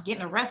son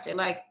getting arrested.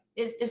 Like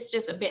it's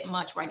just a bit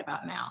much right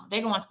about now.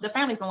 The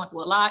family's going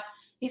through a lot.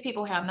 These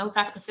people have no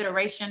type of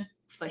consideration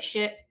for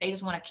shit. They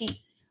just want to keep,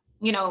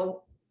 you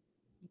know,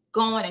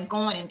 going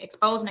and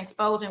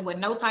exposing with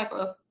no type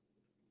of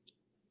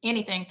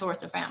anything towards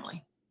the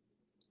family.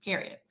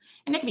 Period.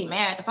 And they can be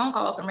mad. The phone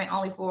calls are meant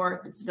only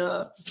for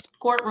the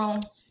courtroom.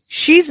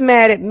 She's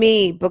mad at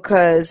me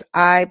because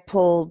I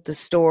pulled the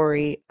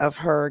story of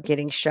her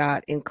getting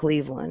shot in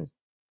Cleveland.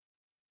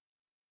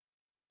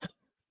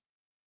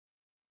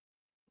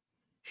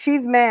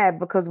 She's mad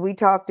because we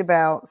talked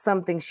about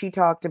something she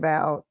talked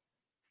about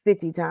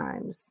 50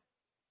 times.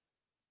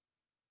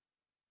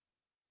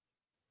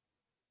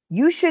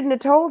 You shouldn't have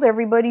told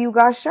everybody you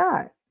got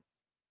shot.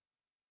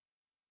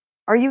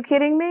 Are you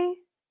kidding me?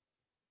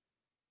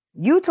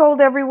 You told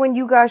everyone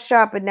you got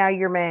shot, but now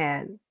you're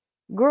mad.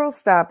 Girl,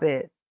 stop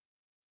it.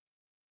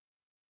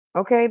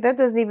 Okay, that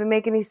doesn't even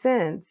make any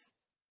sense.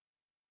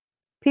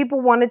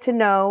 People wanted to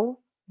know.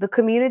 The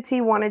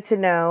community wanted to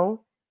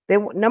know.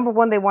 Number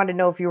one, they wanted to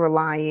know if you were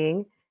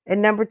lying.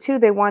 And number 2,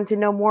 they wanted to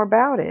know more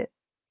about it.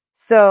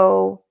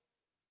 So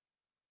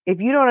if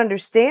you don't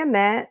understand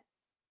that,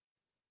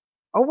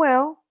 oh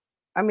well.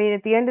 I mean,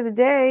 at the end of the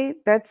day,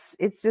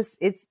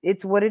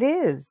 it's what it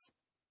is.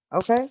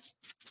 Okay.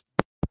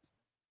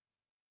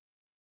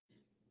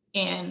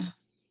 And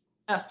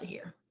us to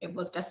hear.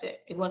 That's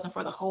it. It wasn't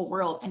for the whole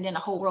world. And then the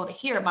whole world to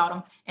hear about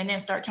them and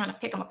then start trying to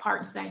pick them apart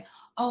and say,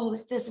 oh,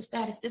 it's this, it's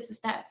that, it's this, it's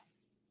that.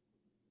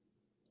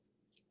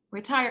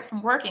 Retired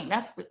from working.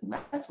 That's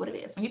what it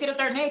is. When you get a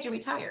certain age, you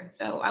retire.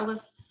 So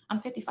I'm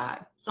 55,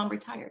 so I'm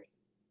retired.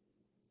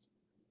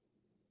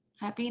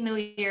 Happy New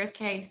Year's,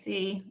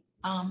 Casey.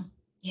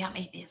 Yeah, I'm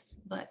atheist,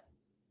 but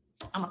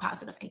I'm a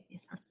positive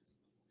atheist person.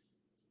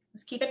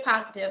 Let's keep it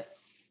positive.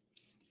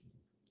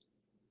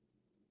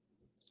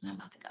 I'm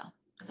about to go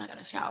because I got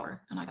to shower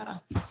and I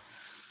gotta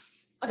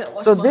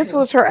wash. So this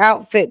was her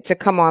outfit to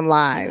come on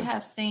live. You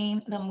have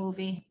seen the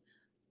movie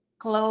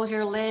Close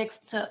Your Legs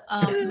to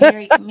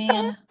Married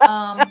Men.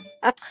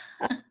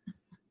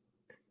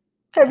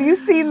 Have you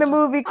seen the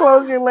movie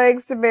Close Your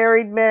Legs to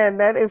Married Men?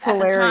 That is At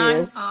the time,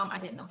 hilarious. I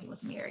didn't know he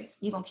was married.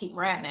 You're gonna keep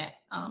riding that,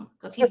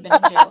 because he's been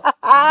in jail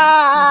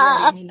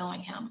majority of me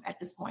knowing him at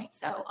this point.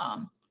 So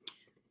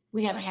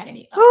we haven't had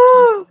any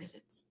conjugal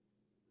visits.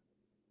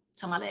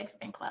 So my legs have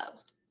been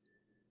closed.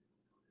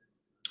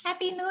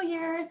 Happy New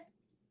Year's.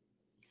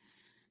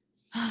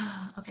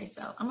 Okay,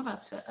 so I'm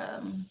about to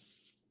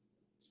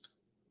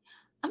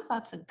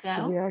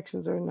go. The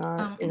reactions are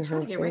not in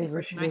her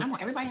favor. I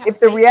want everybody to have if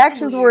the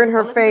reactions were in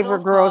her favor,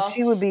 girls,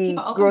 she would be in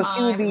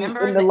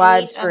the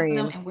live stream.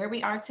 And where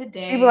we are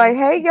today. She'd be like,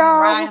 "Hey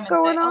y'all, what's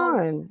going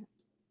on?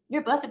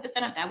 You're busted this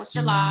and that was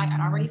July.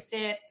 I'd already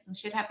said some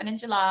shit happened in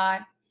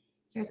July.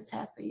 Here's a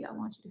task for you. I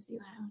want you to see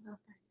what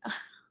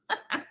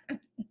happened.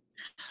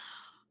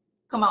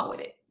 Come on with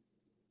it.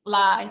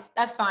 Lies.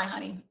 That's fine,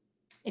 honey.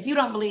 If you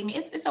don't believe me,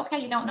 it's okay.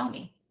 You don't know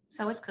me.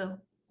 So it's cool.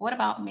 What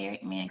about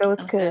married men keep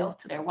themselves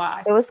to their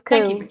wives? So it's cool.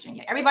 Thank you,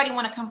 Virginia. Everybody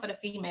want to come for the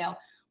female.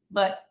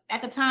 But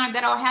at the time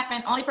that all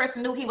happened, only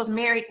person knew he was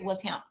married was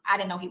him. I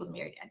didn't know he was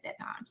married at that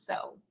time.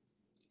 So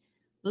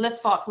let's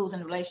fuck who's in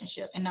the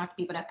relationship and not the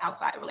people that's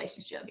outside the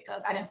relationship,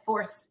 because I didn't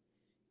force,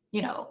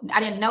 I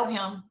didn't know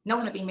him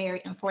to be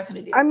married and force him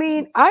to do it. I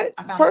mean, I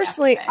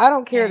personally, I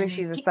don't care that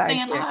she's a side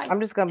chick. I'm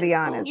just going to be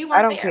honest.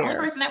 I don't care. The only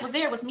person that was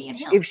there was me and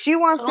him. If she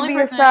wants to be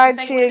a side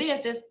chick,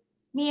 it is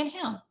me and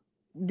him.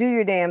 Do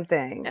your damn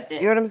thing. That's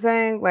it. You know what I'm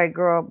saying? Like,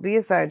 girl, be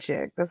a side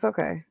chick. That's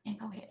okay. And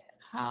go ahead.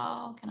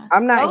 How can I?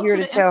 I'm not here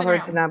to tell her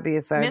to not be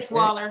a side chick. Miss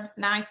Waller,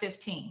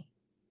 915.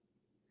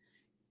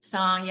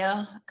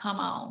 SONYA,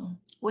 come on.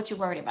 What you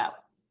worried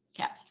about,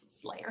 Caps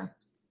Slayer?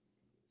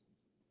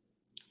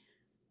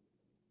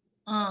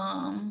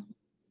 No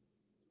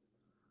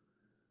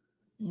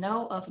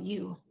of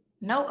you.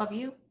 No of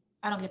you?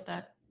 I don't get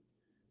that.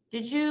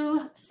 Did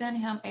you send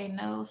him a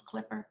nose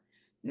clipper?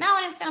 No,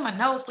 I didn't send him a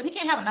nose clipper. He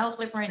can't have a nose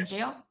clipper in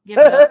jail. Give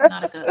it up.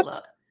 Not a good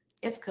look.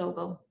 It's cool,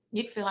 boo.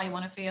 You can feel how you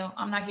want to feel.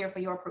 I'm not here for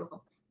your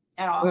approval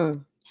at all.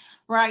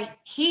 Right?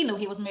 He knew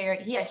he was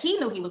married. Yeah, he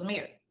knew he was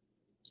married.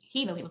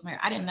 He knew he was married.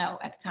 I didn't know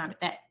at the time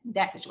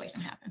that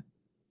situation happened.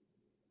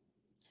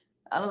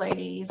 Other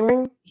ladies,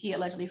 he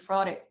allegedly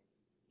frauded.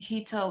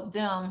 He told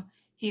them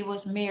he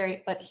was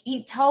married, but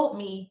he told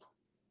me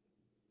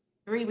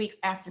 3 weeks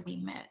after we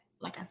met.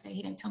 Like I said,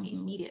 he didn't tell me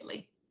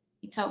immediately.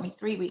 He told me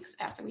 3 weeks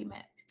after we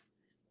met.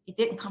 It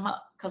didn't come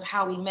up because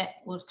how we met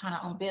was kind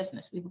of on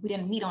business. We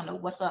didn't meet on the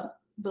what's up,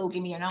 boo,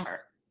 give me your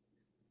number.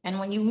 And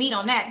when you meet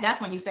on that,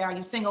 that's when you say, are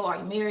you single? Are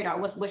you married? Or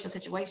what's your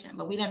situation?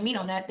 But we didn't meet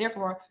on that.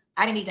 Therefore,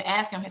 I didn't need to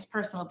ask him his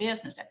personal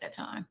business at that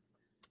time.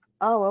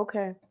 Oh,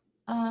 okay.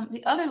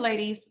 The other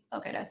ladies,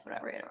 okay, that's what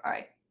I read. All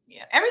right.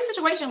 Yeah. Every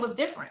situation was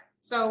different.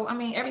 So, I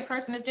mean, every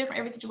person is different.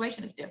 Every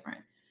situation is different.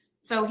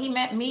 So he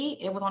met me,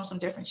 it was on some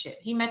different shit.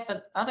 He met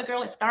the other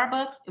girl at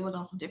Starbucks, it was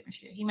on some different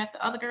shit. He met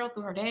the other girl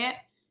through her dad,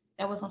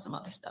 that was on some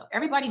other stuff.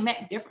 Everybody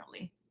met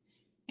differently.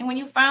 And when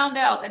you found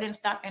out, that didn't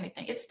stop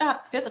anything. It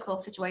stopped physical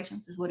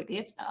situations is what it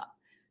did stop.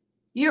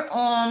 You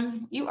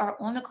are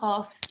on the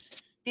call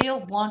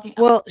still wanting.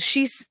 Well,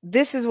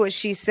 this is what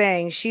she's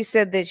saying. She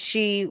said that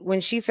when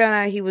she found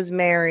out he was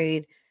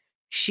married,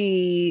 so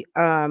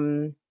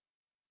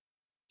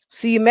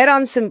you met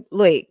on some,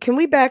 wait, can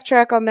we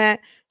backtrack on that?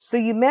 So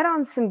you met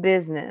on some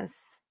business,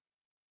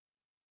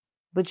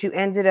 but you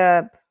ended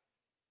up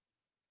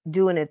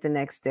doing it the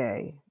next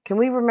day. Can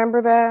we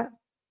remember that?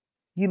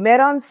 You met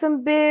on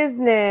some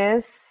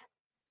business,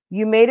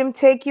 you made him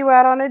take you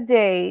out on a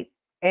date,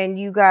 and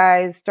you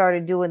guys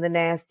started doing the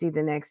nasty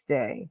the next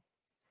day.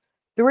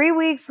 3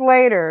 weeks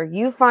later,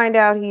 you find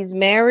out he's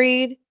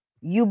married,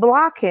 you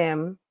block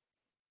him,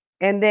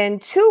 and then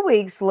 2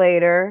 weeks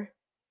later,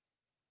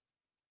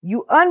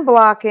 you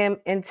unblock him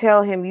and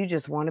tell him you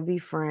just want to be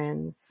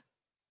friends.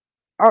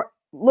 Or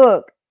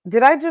look,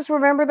 did I just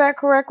remember that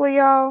correctly,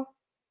 y'all?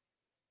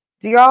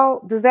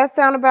 Does that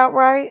sound about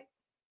right?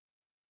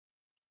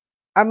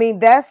 I mean,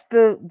 that's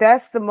the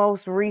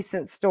most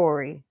recent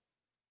story.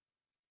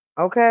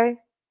 Okay?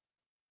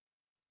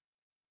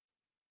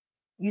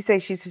 You say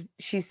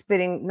she's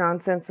spitting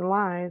nonsense and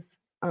lies.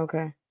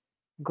 Okay.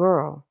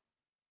 Girl.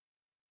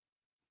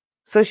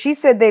 So she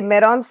said they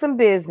met on some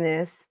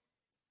business.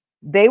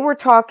 They were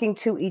talking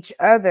to each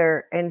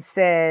other and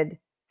said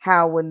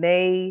how when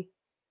they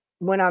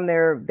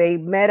they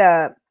met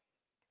up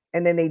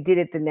and then they did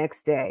it the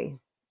next day.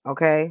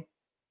 Okay.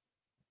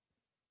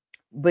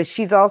 But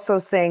she's also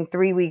saying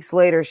 3 weeks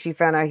later, she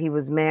found out he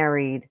was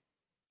married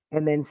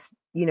and then,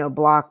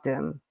 blocked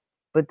him.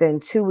 But then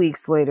 2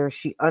 weeks later,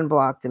 she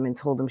unblocked him and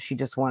told him she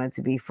just wanted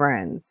to be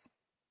friends.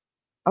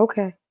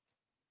 Okay.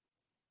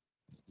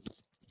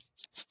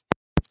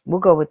 We'll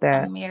go with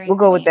that. We'll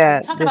go with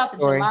that. Talk about the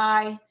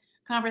July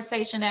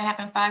conversation that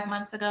happened 5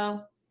 months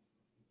ago.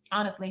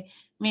 Honestly,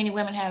 many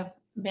women have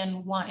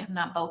been one, if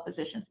not both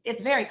positions.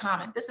 It's very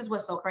common. This is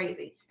what's so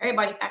crazy.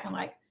 Everybody's acting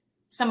like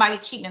somebody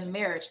cheating in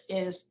marriage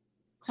is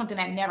something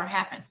that never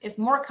happens. It's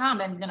more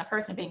common than a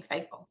person being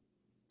faithful.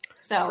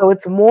 So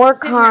it's more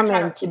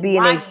common to be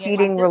in a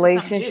cheating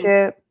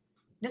relationship.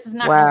 This is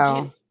not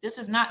no juice. This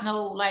is not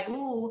no like,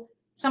 ooh,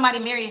 somebody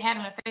married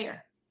having an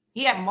affair.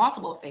 He had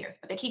multiple affairs,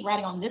 but they keep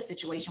writing on this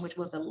situation, which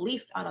was the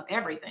least out of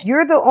everything.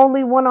 You're the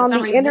only one on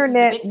the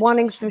internet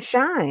wanting some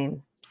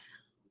shine.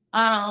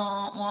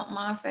 I don't want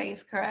my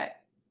face cracked.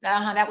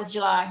 That was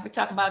July. We're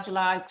talking about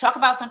July. Talk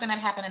about something that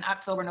happened in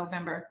October,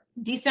 November,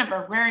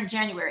 December. We're in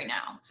January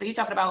now. So you're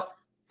talking about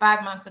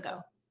 5 months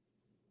ago.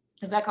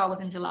 Because that call was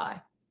in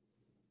July.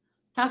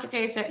 Tasha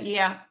K said,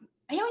 yeah.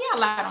 Hell yeah, I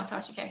lied on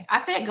Tasha K.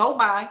 I said go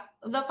by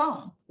the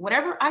phone.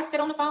 Whatever I said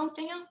on the phone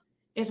to him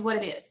is what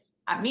it is.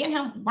 Me and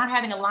him weren't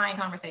having a lying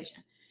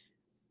conversation.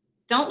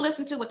 Don't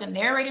listen to what the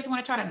narrators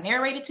want to try to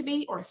narrate it to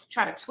be or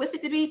try to twist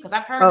it to be, because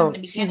I've heard them in the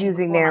beginning. She's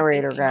using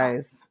narrator,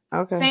 guys.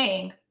 Okay.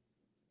 Saying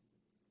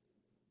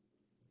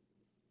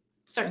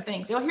certain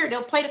things.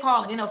 They'll play the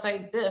call and then they'll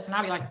say this, and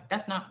I'll be like,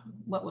 that's not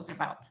what was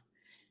about.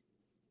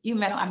 I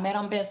met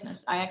on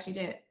business. I actually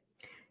did.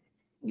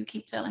 You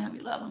keep telling him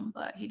you love him,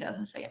 but he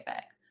doesn't say it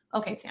back.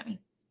 Okay,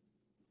 Tammy.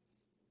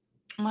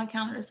 My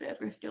calendar says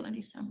we're still in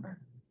December.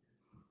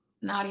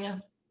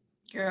 Nadia,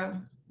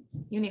 girl,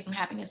 you need some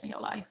happiness in your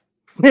life.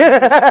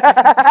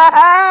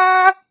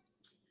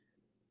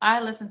 I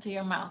listen to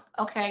your mouth.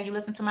 Okay, you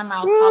listen to my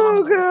mouth. How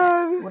long ago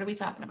was that? What are we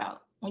talking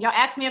about? When y'all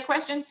ask me a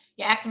question,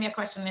 you're asking me a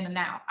question in the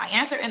now. I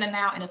answer in the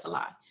now, and it's a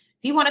lie.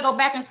 If you want to go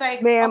back and say,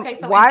 ma'am, okay,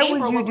 so why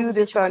would you do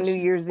this on New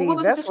Year's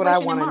Eve? That's what I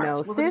want to know.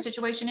 What was the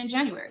situation in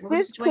January? What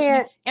was the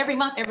situation every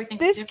month? Everything.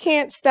 This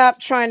can't stop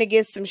trying to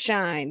get some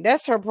shine.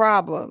 That's her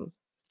problem.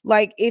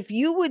 Like, if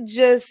you would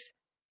just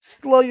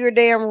slow your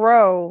damn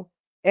roll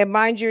and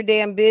mind your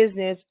damn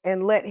business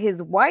and let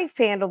his wife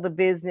handle the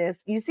business.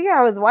 You see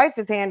how his wife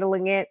is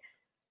handling it.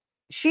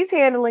 She's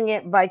handling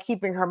it by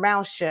keeping her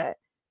mouth shut.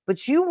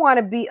 But you want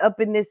to be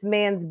up in this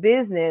man's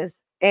business,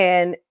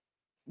 and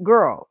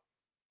girl,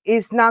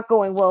 it's not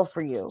going well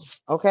for you.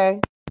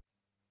 Okay.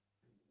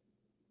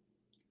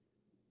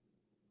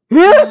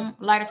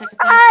 Lighter, take a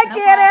I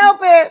can't help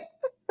it.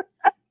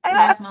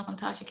 Last month on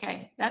Tasha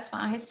K. That's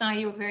fine. His son,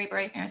 you were very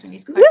brave answering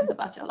these questions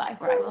about your life.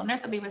 Right. Well,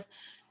 Nesto be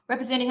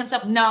representing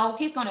himself. No,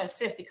 he's going to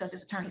assist because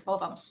his attorneys,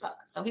 both of them suck.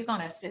 So he's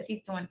going to assist.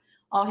 He's doing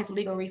all his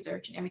legal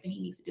research and everything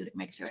he needs to do to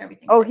make sure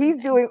everything. Oh, he's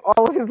doing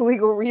all of his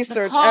legal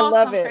research. I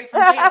love it.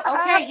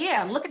 Okay,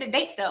 yeah. Look at the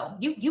dates though.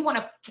 You want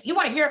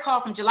to hear a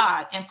call from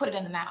July and put it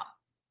in the now.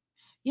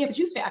 Yeah, but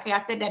you said, okay, I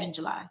said that in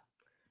July.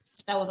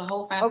 That was a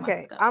whole 5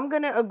 months ago. I'm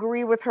going to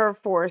agree with her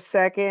for a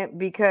second,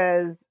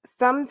 because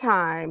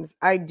sometimes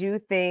I do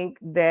think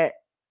that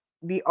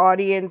the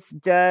audience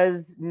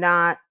does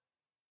not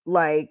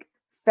like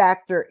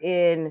factor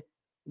in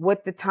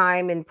what the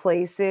time and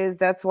place is.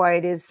 That's why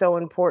it is so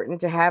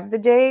important to have the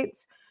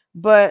dates.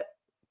 But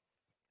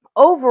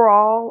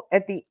overall,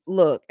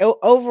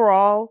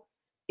 overall,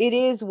 it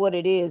is what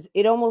it is.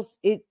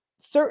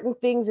 Certain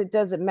things, it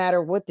doesn't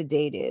matter what the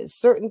date is.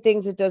 Certain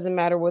things, it doesn't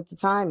matter what the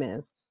time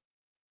is.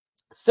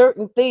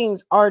 Certain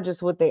things are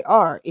just what they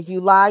are. If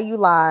you lie, you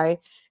lie.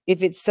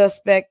 If it's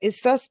suspect,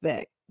 it's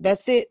suspect.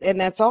 That's it. And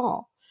that's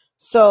all.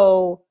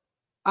 So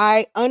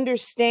I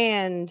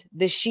understand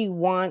that she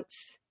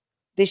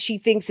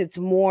thinks it's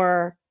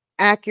more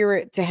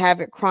accurate to have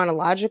it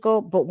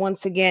chronological. But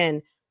once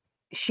again,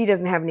 she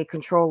doesn't have any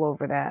control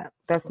over that.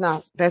 That's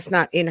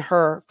not in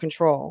her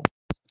control.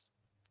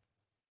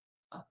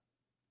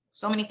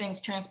 So many things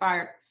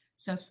transpired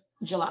since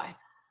July.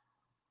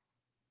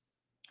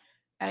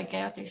 At a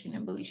gas station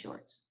in booty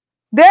shorts.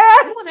 Who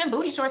was in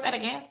booty shorts at a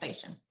gas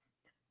station?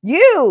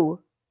 You.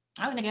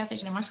 I was in a gas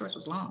station and my shorts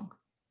was long.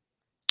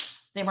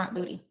 They weren't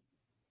booty.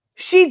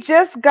 She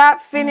just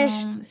got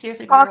finished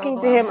talking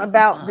to him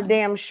about the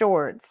damn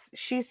shorts.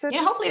 She said,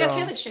 yeah, hopefully they'll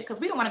kill this shit, because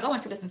we don't want to go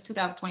into this in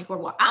 2024.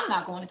 Well, I'm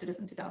not going into this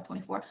in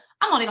 2024.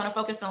 I'm only going to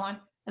focus on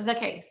the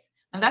case.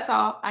 And that's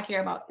all I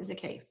care about is the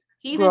case.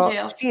 He's in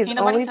jail. She is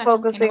only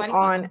focusing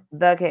on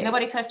the case.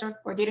 Nobody touched her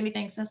or did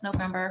anything since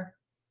November.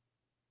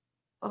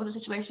 What was the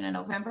situation in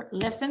November?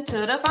 Listen to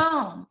the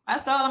phone.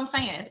 That's all I'm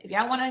saying. If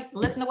y'all want to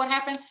listen to what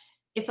happened,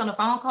 it's on the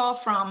phone call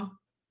from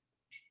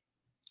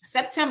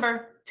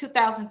September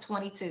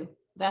 2022.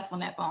 That's when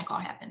that phone call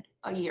happened,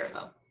 a year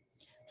ago.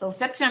 So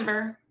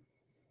September,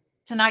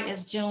 tonight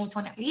is June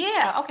 20.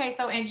 Yeah, okay.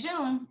 So in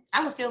June,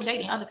 I was still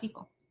dating other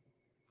people.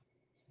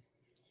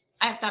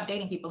 I stopped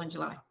dating people in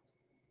July.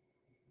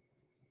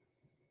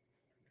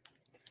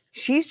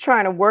 She's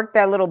trying to work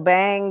that little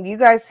bang. You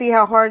guys see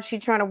how hard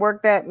she's trying to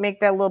work that, make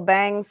that little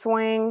bang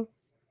swing?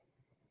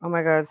 Oh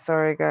my God.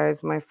 Sorry,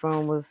 guys. My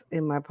phone was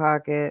in my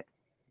pocket.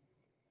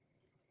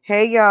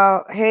 Hey,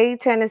 y'all. Hey,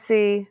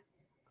 Tennessee.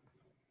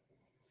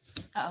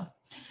 Oh.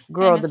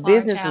 Girl, the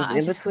business was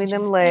in between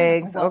them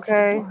legs.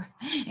 Okay.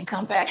 And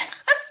come back.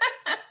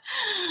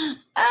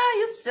 Oh,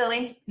 you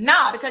silly.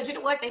 No, because you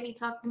know what? They be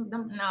talking.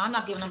 No, I'm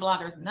not giving them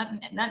bloggers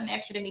nothing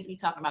extra they need to be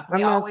talking about.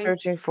 I'm not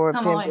searching for a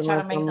pimp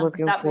unless I'm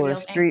looking for a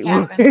street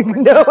wig.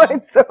 No, I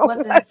don't.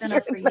 What's the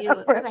incentive for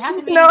you?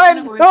 No, I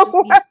don't.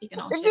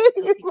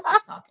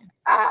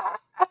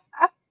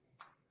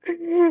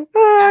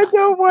 I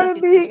don't want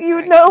to meet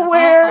you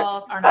nowhere.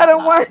 I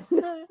don't want.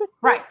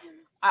 Right.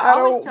 I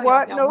always don't tell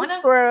y'all, if want y'all no want to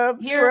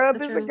scrub. hear Scrub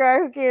the is a truth, guy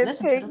who can't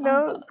listen to take the phone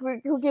no,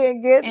 calls. who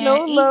can't get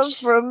no And love each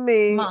from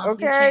me. month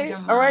you change Okay. your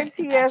All right, mind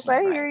and TS, action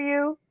I is hear right.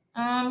 you.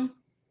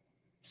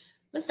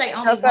 Let's say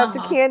only Shouts out 1 to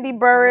month Candy was that.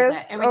 Burris.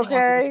 Everything else was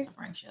Okay. just a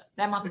friendship.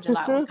 That month of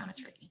July was kind of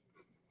tricky.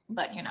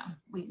 But you know,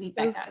 we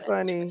backed out of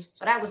that situation.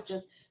 So that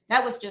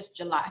was just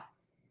July.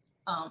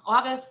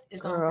 August is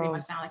going to pretty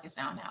much sound like it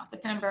sounds now.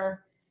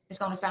 September is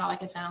going to sound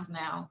like it sounds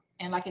now,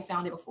 and like it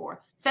sounded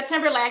before.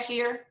 September last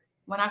year,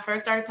 when I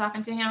first started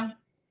talking to him,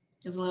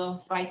 it was a little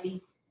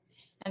spicy,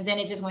 and then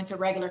it just went to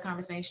regular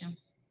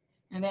conversations.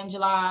 And then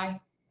July,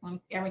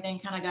 when everything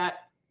kind of got,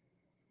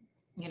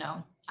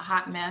 a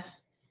hot mess,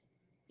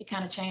 it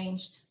kind of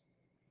changed.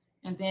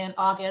 And then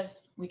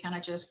August, we kind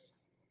of just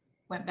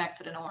went back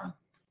to the norm.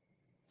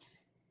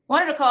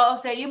 One of the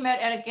calls said you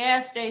met at a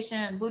gas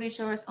station, booty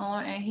shorts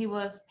on, and he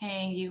was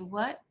paying you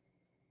what?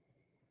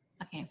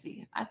 I can't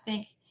see it. I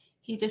think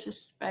he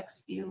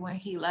disrespects you when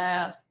he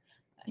laughs.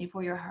 You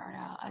pour your heart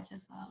out. I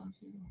just followed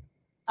you.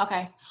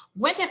 Okay.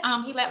 When did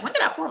when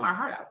did I pour my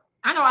heart out?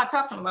 I know I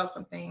talked to him about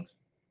some things,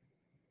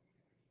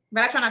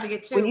 but I try not to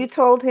get too. When you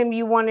told him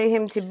you wanted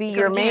him to be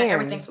your man.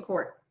 Everything's for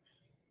court.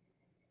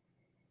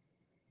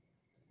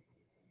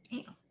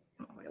 Damn.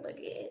 I'm gonna look at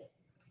it.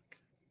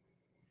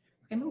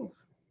 Okay, move.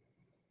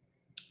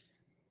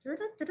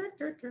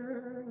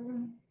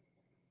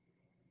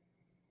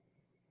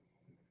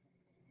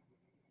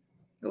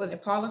 Who was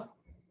it, Paula?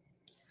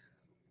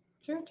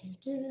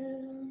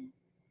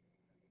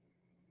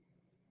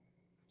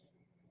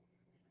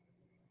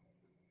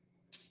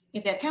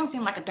 If the account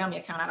seems like a dummy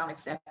account, I don't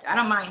accept it. I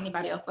don't mind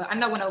anybody else, but I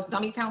know when those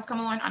dummy accounts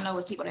come on, I know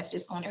it's people that's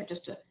just on there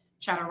just to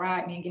try to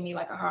ride me and give me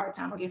like a hard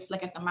time or get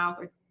slick at the mouth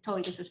or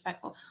totally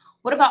disrespectful.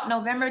 What about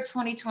November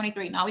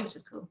 2023? No, we was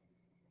just cool.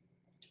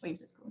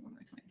 November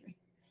 2023.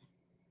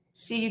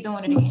 See you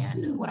doing it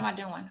again. What am I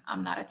doing?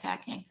 I'm not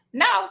attacking.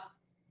 No.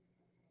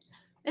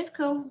 It's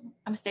cool.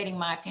 I'm stating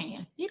my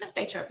opinion. You can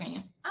state your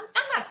opinion. I'm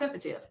not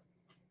sensitive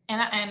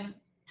and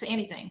to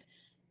anything.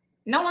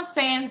 No one's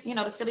saying,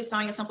 the silly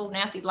SONYA, simple,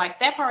 nasty, like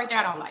that part right there.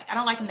 I don't like. I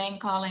don't like name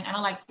calling. I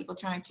don't like people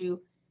trying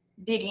to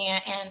dig in.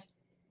 And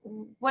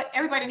what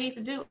everybody needs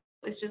to do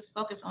is just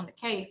focus on the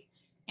case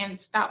and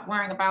stop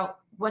worrying about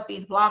what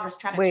these bloggers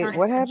try to turn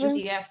into some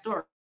juicy ass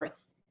story.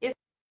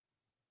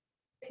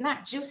 It's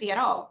not juicy at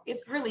all.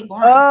 It's really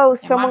boring. Oh,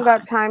 someone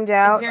got timed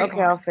out. Okay,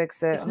 boring. I'll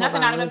fix it. It's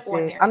nothing out of the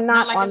ordinary. I'm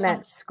not like on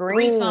that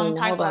screen.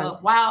 Hold on.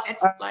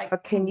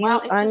 Can you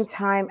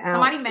untime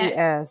out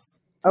TS?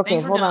 Okay,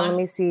 hold on. Let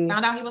me see.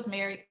 Found out he was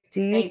married.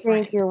 Do you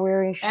think you're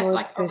wearing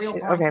shorts? That's like a real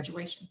boring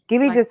situation.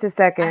 Give me just a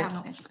second. I have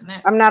no interest in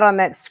that. I'm not on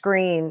that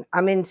screen.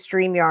 I'm in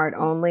StreamYard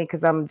only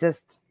because I'm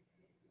just,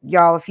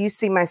 y'all, if you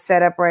see my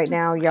setup right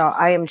now, y'all,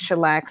 I am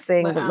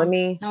chillaxing. But let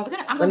me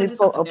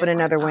open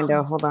another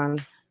window. Hold on.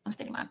 I'm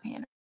stating my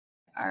opinion.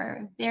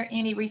 Are there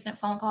any recent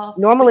phone calls?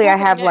 Normally I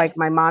have like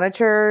my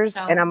monitors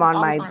and I'm on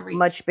my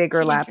much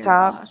bigger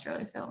laptop,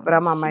 but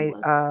I'm on my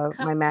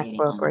my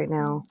MacBook right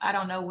now. I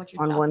don't know what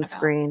you're on one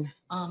screen.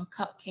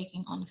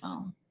 Cupcaking on the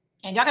phone.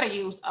 And y'all gotta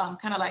use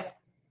kind of like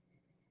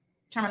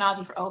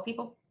terminology for old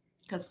people,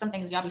 because some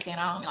things y'all be saying,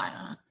 I don't be like,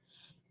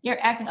 you're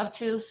acting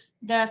obtuse.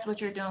 That's what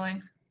you're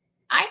doing.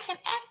 I can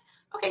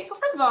act. Okay, so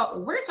first of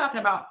all, we're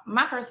talking about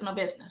my personal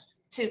business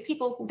to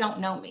people who don't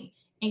know me.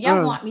 And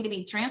y'all want me to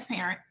be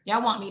transparent.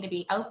 Y'all want me to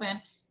be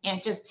open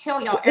and just tell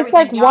y'all everything. It's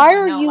like, why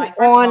are you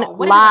on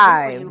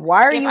live?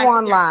 Why are you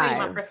on live? Tell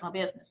you my personal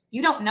business.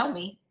 You don't know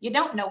me. You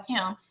don't know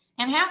him.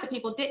 And half the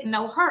people didn't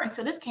know her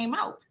until this came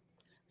out.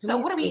 So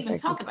what are we even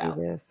talking about?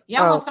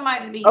 Y'all want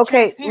somebody to be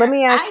okay? Let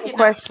me ask you a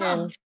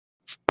question.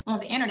 On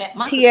the internet,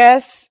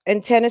 TS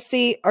and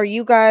Tennessee, are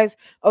you guys?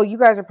 Oh, you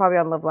guys are probably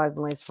on Love Lives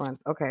and Lace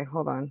Fronts. Okay,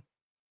 hold on.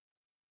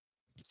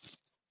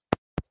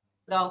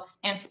 Go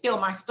and spill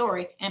my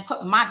story and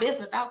put my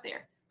business out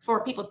there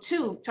for people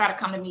to try to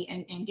come to me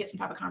and get some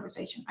type of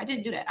conversation. I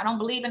didn't do that. I don't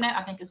believe in that.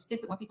 I think it's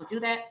stupid when people do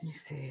that.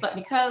 But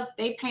because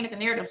they painted the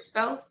narrative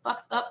so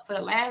fucked up for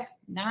the last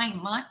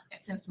 9 months,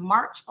 since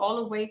March all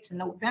the way to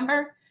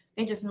November,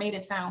 they just made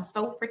it sound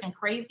so freaking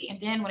crazy.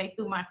 And then when they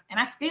threw and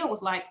I still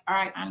was like, all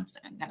right, I'm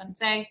gonna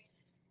say,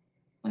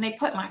 when they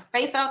put my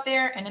face out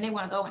there and then they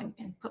want to go and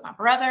put my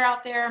brother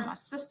out there, my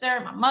sister,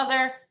 my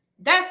mother,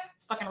 that's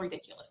fucking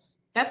ridiculous.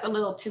 That's a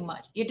little too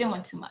much. You're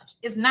doing too much.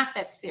 It's not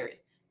that serious.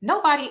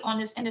 Nobody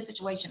in this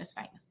situation is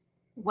famous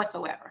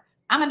whatsoever.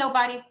 I'm a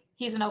nobody.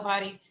 He's a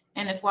nobody.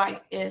 And his wife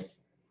is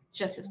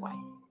just his wife.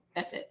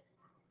 That's it.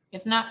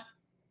 It's not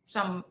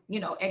some,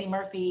 Eddie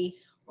Murphy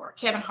or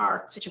Kevin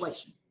Hart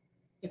situation.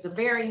 It's a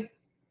very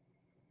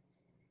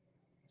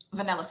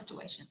vanilla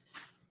situation.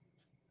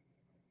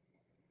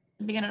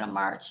 The beginning of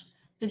March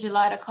to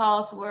July, the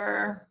calls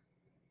were,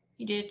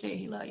 he did say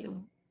he loved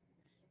you.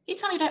 He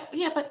told me that,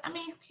 yeah, but I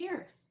mean,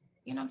 peers.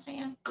 You know what I'm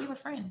saying? We were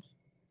friends.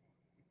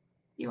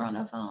 You were on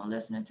the phone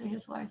listening to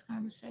his wife's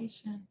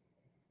conversation.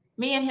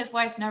 Me and his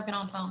wife never been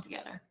on the phone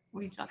together.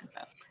 What are you talking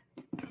about?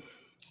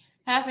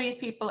 Half of these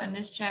people in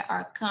this chat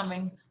are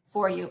coming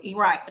for you. You're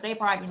right, but they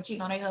probably been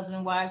cheating on their husband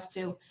and wives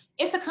too.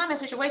 it's a common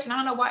situation. I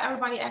don't know why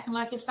everybody acting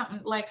like it's something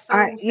like so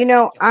you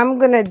know, spectacular. I'm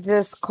gonna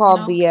just call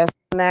BS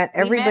on that.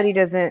 We Everybody met.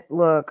 doesn't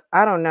look.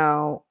 I don't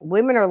know.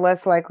 Women are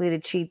less likely to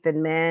cheat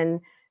than men,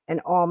 and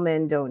all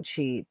men don't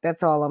cheat.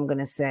 That's all I'm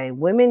gonna say.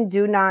 Women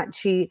do not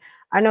cheat.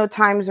 I know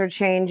times are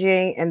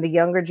changing, and the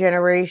younger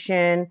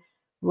generation,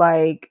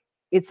 like,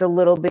 it's a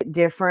little bit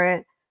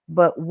different.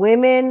 But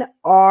women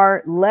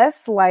are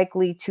less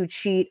likely to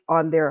cheat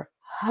on their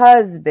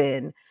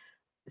husband.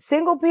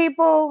 Single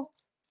people,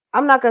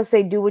 I'm not going to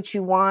say do what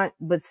you want,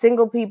 but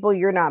single people,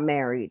 you're not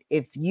married.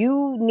 If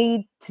you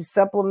need to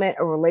supplement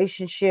a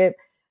relationship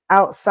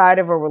outside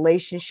of a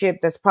relationship,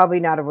 that's probably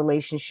not a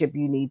relationship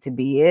you need to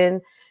be in.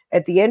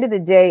 At the end of the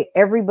day,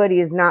 everybody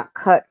is not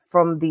cut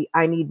from the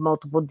I need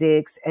multiple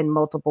dicks and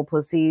multiple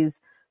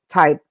pussies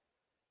type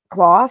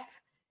cloth.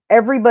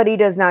 Everybody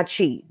does not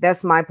cheat.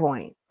 That's my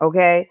point.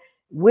 Okay.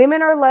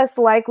 Women are less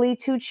likely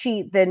to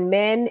cheat than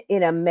men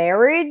in a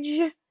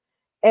marriage,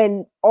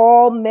 and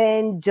all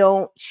men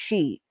don't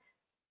cheat.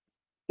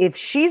 If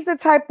she's the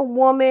type of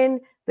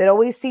woman that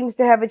always seems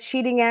to have a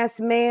cheating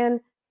ass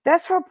man,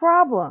 that's her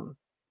problem.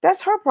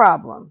 That's her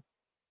problem.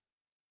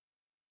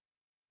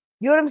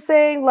 You know what I'm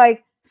saying?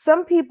 Like,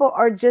 some people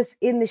are just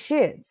in the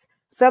shits.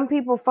 Some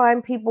people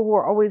find people who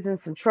are always in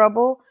some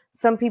trouble.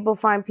 Some people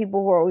find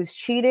people who are always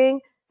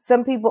cheating.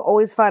 Some people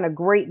always find a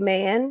great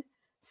man.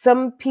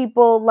 Some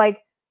people,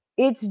 like,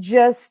 it's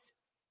just,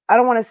 I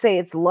don't want to say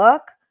it's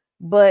luck,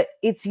 but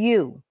it's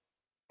you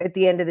at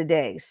the end of the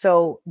day.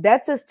 So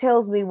that just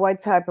tells me what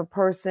type of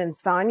person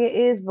SONYA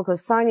is,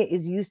 because SONYA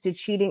is used to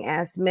cheating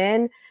ass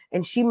men,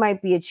 and she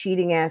might be a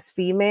cheating ass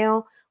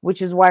female,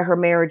 which is why her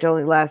marriage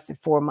only lasted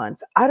 4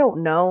 months. I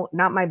don't know.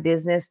 Not my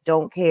business.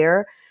 Don't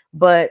care.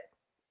 But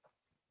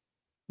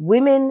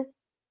women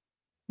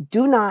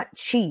do not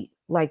cheat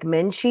like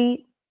men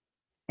cheat,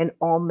 and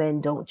all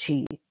men don't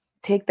cheat.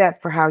 Take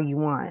that for how you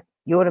want.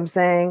 You know what I'm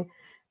saying?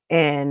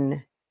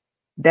 And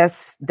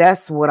that's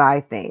what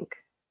I think.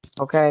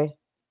 Okay.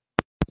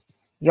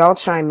 Y'all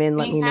chime in.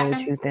 Let me know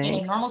what you think.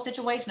 In a normal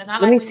situation, it's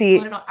not Let like me we're just see.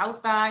 doing it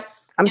outside.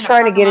 I'm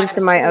trying to get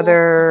into my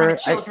other.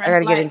 I got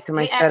to get into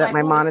my setup,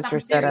 my monitor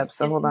setup.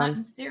 So hold on. It's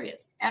nothing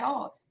serious at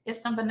all.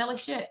 It's some vanilla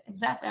shit.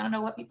 Exactly. I don't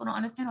know what people don't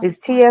understand. Is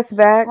TS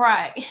back?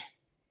 Right.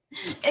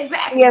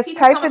 Exactly. TS,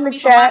 type in the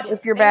chat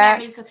if you're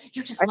back.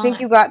 I think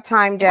you got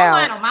timed out.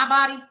 If I'm lying on my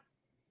body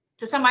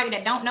to somebody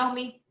that don't know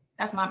me,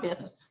 that's my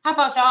business. How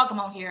about y'all come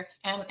on here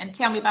and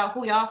tell me about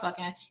who y'all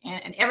fucking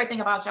and everything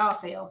about y'all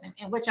selves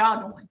and what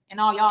y'all doing and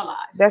all y'all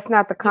lives. That's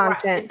not the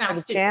content for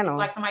the channel. It's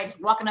like somebody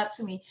just walking up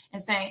to me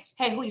and saying,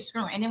 "Hey, who you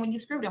screwing?" And then when you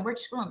screw them, where'd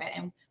you screw them at?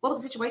 And what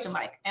was the situation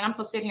like? And I'm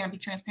supposed to sit here and be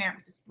transparent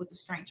with the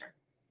stranger.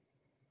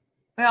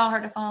 We all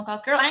heard the phone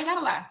calls. Girl, I ain't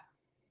gotta lie.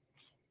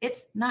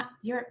 It's not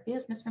your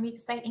business for me to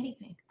say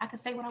anything. I can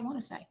say what I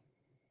want to say.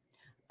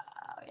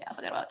 Yeah, I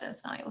forgot about that.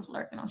 Sonya was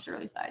lurking on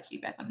Shirley's side. She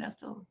back on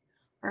Nesto'S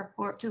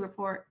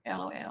report.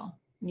 LOL.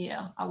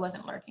 Yeah, I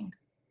wasn't lurking.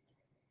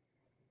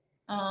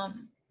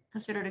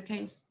 Consider the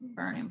case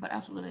burning, but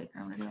absolutely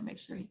criminal. Make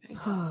sure he pays.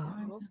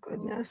 Oh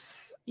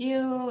goodness!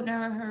 You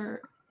never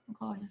heard him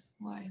call his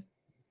wife.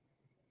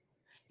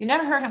 You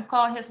never heard him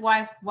call his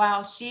wife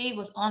while she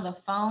was on the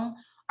phone.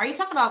 Are you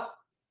talking about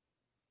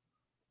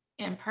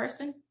in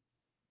person?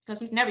 Because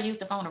he's never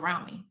used the phone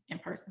around me in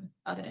person,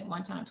 other than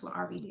one time to an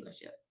RV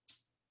dealership.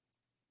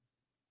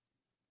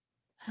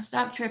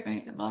 Stop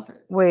tripping.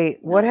 Wait,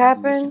 what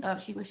happened?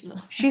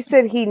 She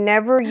said he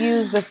never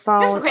used the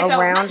phone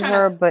around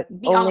her, but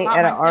only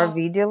at an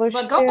RV dealership.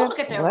 But go look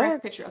at the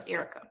arrest picture of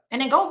Erica.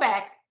 And then go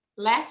back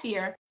last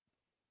year.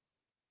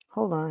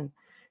 Hold on.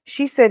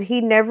 She said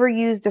he never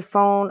used a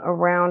phone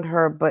around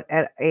her, but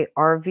at a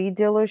RV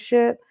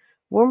dealership.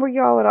 When were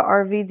y'all at an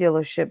RV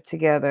dealership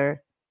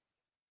together?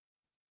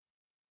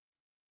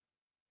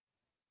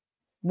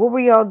 What were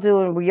y'all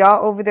doing? Were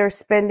y'all over there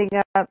spending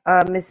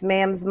up Miss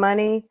Ma'am's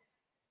money?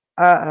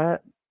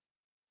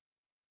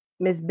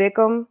 Miss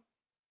Bickham?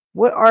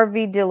 What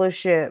RV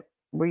dealership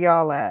were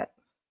y'all at?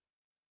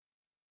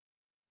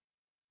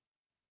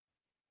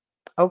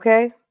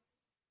 Okay.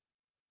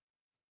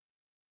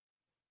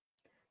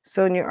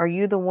 Sonia, are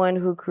you the one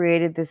who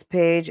created this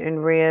page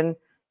and ran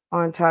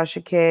on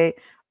Tasha K?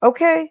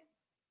 Okay.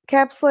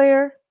 Cap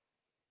Slayer.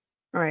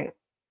 All right.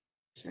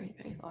 Sure, he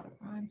pays all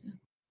the crimes.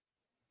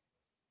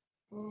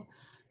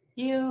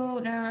 You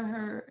never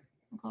heard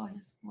him call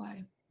his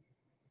wife.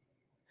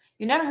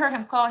 You never heard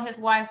him call his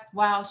wife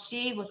while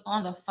she was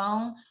on the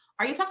phone.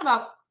 Are you talking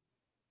about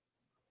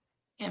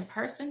in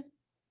person?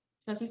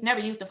 Because he's never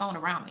used the phone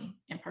around me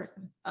in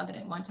person, other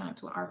than one time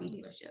to an RV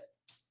dealership.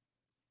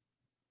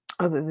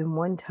 Other than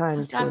one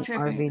time to an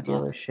RV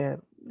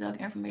dealership. Look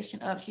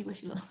information up. She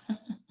wish you.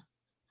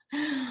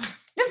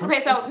 This is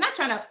okay. So, not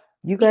trying to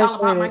be all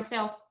about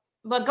myself,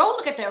 but go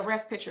look at the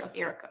arrest picture of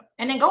Erica,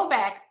 and then go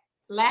back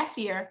last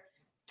year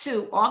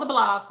to all the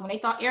blogs when they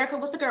thought Erica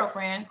was the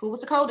girlfriend, who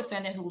was the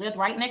co-defendant, who lived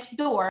right next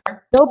door.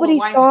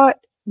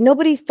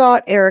 Nobody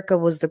thought Erica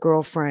was the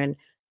girlfriend.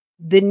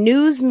 The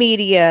news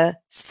media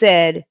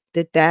said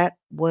that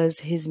was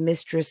his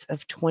mistress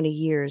of 20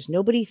 years.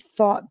 Nobody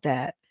thought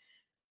that.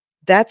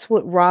 That's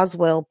what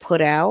Roswell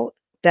put out.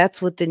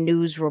 That's what the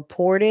news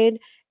reported.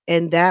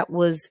 And that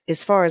was,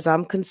 as far as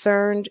I'm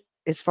concerned,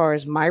 as far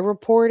as my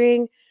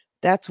reporting,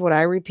 that's what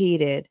I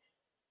repeated.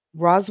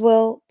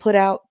 Roswell put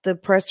out the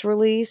press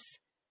release.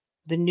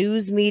 The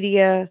news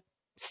media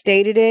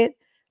stated it.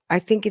 I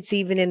think it's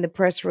even in the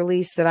press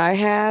release that I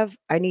have.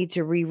 I need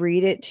to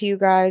reread it to you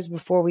guys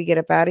before we get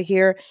up out of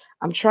here.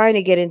 I'm trying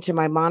to get into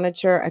my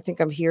monitor. I think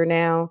I'm here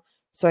now,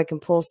 so I can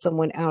pull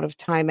someone out of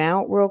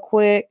timeout real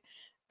quick.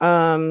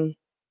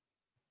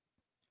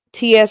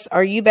 TS,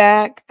 are you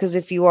back? Because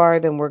if you are,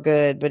 then we're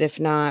good. But if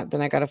not,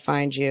 then I got to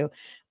find you.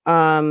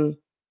 But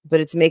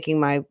it's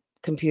making my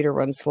computer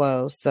run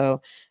slow.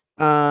 So,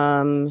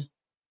 but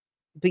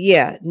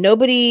yeah, no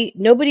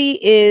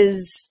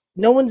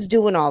one's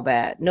doing all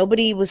that.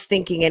 Nobody was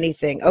thinking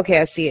anything. Okay,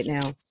 I see it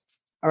now.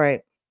 All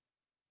right.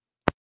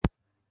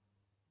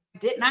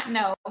 Did not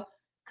know,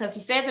 because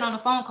he says it on the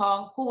phone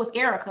call, who was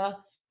Erica,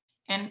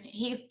 and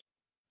he's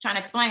trying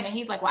to explain it.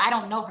 He's like, well, I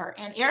don't know her.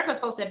 And Erica's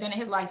supposed to have been in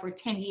his life for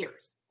 10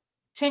 years.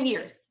 10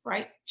 years,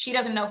 right? She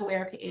doesn't know who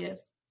Erica is.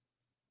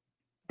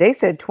 They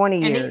said 20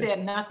 years. And they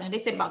said nothing. They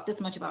said about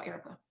this much about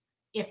Erica,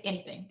 if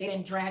anything. They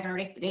didn't drag her.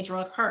 They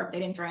drug her. They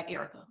didn't drag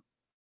Erica.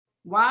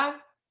 Why?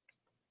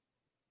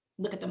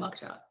 Look at the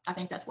mugshot. I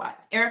think that's why.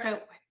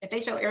 Erica, if they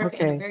show Erica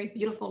in a very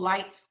beautiful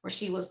light where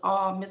she was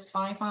all Miss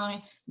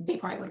Fine, they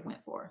probably would have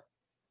went for her.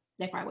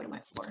 They probably would have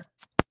went for her.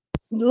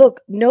 Look,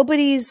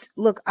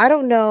 I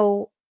don't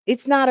know.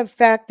 It's not a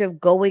fact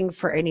of going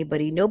for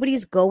anybody.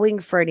 Nobody's going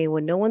for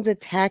anyone. No one's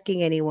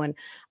attacking anyone.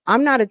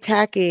 I'm not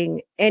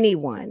attacking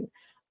anyone.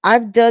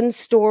 I've done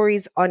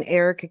stories on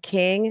Erica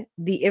King.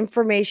 The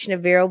information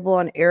available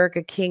on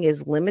Erica King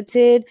is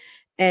limited.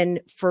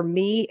 And for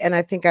me, and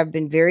I think I've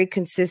been very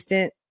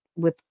consistent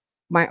with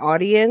my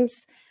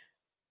audience,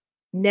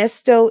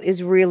 Nesto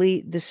is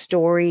really the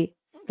story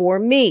for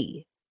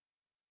me.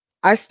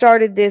 I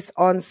started this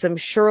on some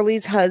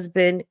Shirley's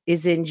husband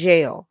is in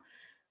jail.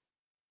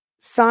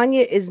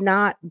 SONYA is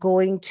not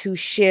going to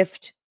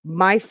shift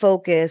my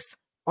focus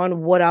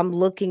on what I'm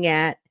looking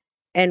at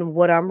and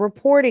what I'm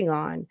reporting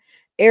on.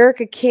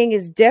 Erica King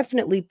is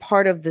definitely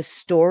part of the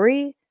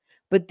story,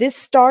 but this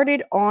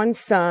started on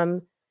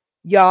some,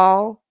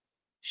 y'all,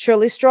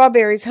 Shirley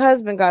Strawberry's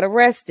husband got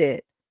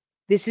arrested.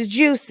 This is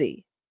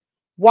juicy.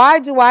 Why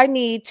do I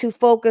need to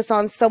focus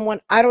on someone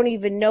I don't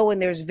even know and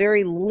there's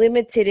very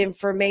limited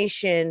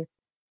information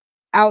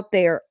out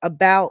there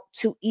about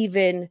to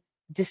even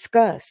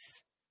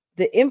discuss?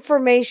 The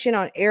information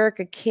on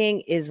Erica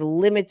King is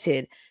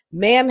limited.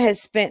 Ma'am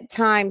has spent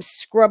time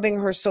scrubbing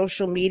her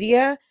social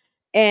media,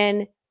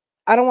 and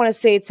I don't want to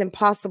say it's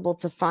impossible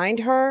to find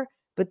her,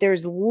 but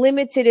there's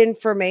limited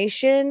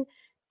information.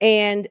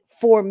 And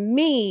for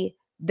me,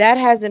 that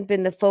hasn't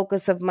been the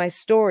focus of my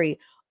story.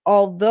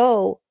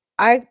 Although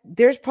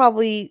there's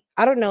probably,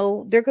 I don't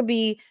know, there could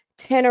be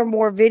 10 or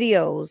more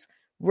videos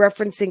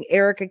referencing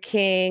Erica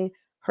King,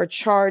 her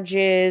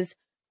charges,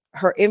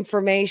 her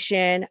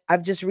information.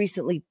 I've just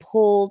recently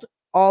pulled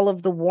all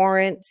of the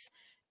warrants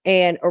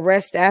and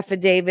arrest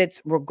affidavits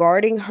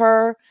regarding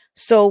her.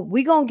 So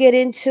we're going to get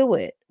into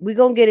it.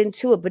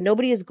 But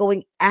nobody is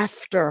going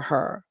after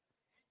her.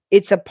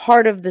 It's a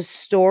part of the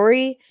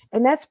story.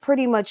 And that's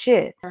pretty much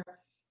it.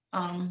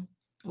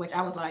 Which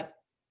I was like,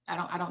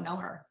 I don't know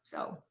her.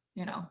 So,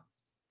 you know.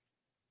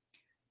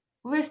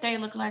 Rich Day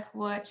look like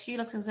what? She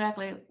looks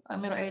exactly a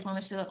middle-aged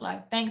woman should look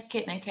like. Thanks,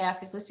 Kitten and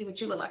Caskets. Let's see what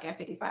you look like at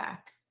 55.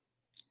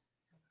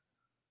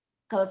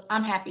 Because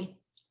I'm happy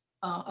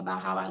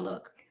about how I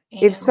look.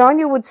 And if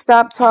SONYA would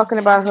stop talking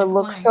about her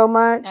look so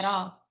much,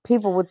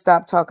 people would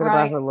stop talking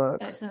about her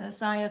looks.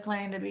 SONYA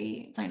claimed to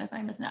be claim to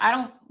fame. I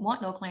don't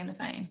want no claim to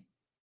fame.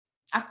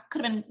 I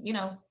could have been, you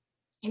know,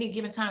 any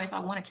given time if I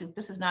wanted to.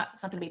 This is not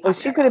something to be popular.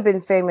 Well, she could have been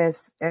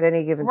famous at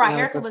any given time. Right,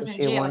 Erica was in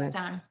jail at the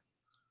time.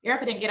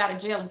 Erica didn't get out of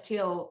jail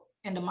until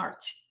end of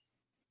March.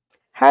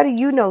 How do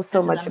you know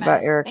so much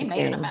about Erica King? They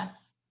made it a mess.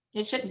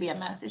 It shouldn't be a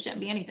mess. It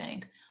shouldn't be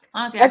anything.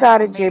 Honestly, I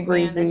got it, Jay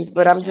Breezy,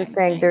 but I'm just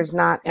saying there's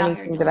not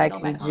anything that I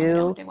can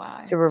do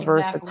to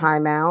reverse a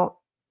timeout.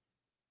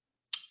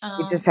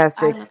 It just has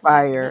to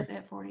expire.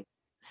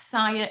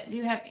 SONYA,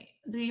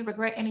 do you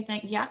regret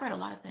anything? Yeah, I regret a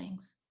lot of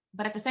things.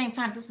 But at the same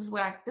time, this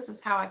is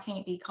how I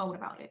can't be cold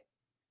about it.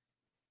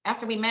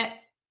 After we met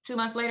 2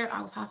 months later,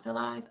 I was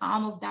hospitalized. I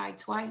almost died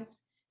twice.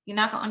 You're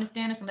not gonna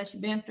understand this unless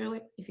you've been through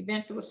it. If you've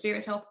been through a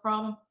serious health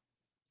problem,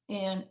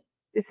 and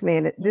this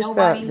woman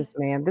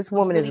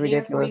is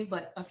ridiculous.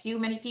 But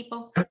many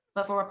people.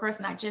 But for a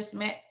person I just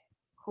met,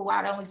 who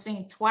I'd only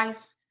seen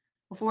twice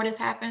before this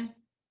happened,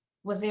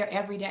 was there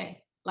every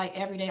day, like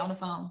every day on the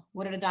phone.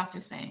 What are the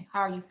doctors saying? How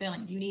are you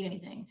feeling? Do you need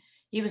anything?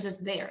 He was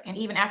just there, and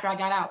even after I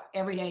got out,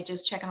 every day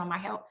just checking on my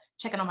health.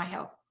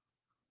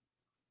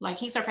 Like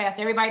he surpassed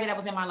everybody that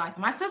was in my life.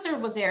 My sister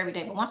was there every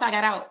day, but once I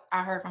got out,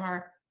 I heard from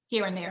her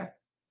here and there.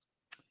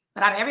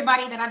 But out of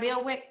everybody that I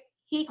deal with,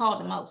 he called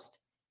the most.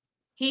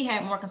 He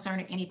had more concern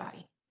than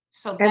anybody.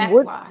 So that's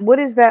why. What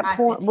is that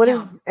point? What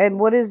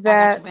is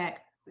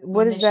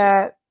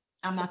that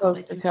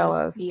supposed to tell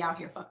us? Be out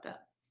here fucked up.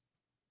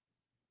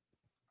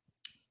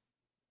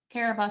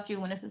 care about you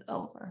when this is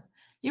over.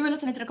 You were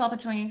listening to the call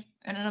between you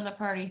and another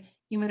party.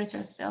 You muted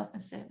yourself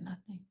and said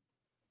nothing.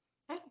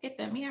 I get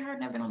that. Me and her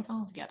never been on the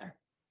phone together.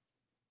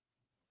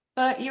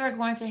 But you are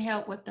going to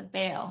help with the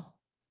bail.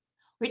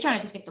 We're trying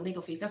to just get the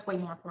legal fees. That's way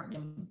more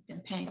important than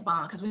paying a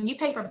bond. Because when you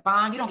pay for a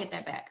bond, you don't get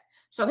that back.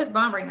 So his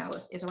bond right now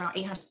is around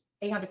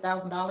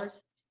 $800,000.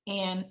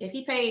 And if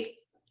he paid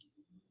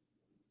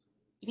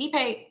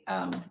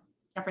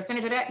a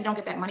percentage of that, you don't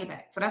get that money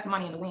back. So that's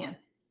money in the wind.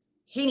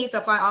 He needs to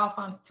apply all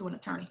funds to an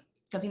attorney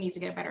because he needs to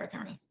get a better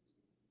attorney.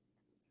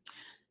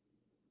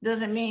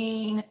 Doesn't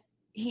mean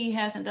he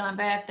hasn't done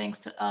bad things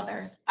to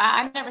others.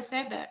 I never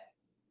said that.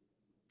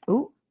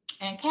 Ooh.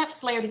 And Cap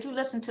Slayer, did you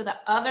listen to the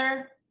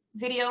other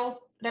videos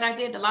that I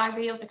did, the live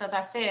videos? Because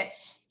I said,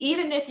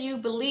 even if you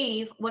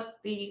believe what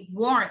the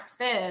warrant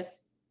says,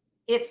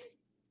 it's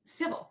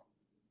civil.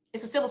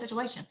 It's a civil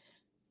situation.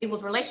 It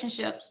was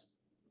relationships.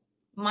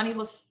 Money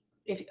was,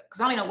 because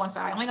I only know one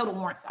side. I only know the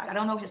warrant side. I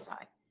don't know his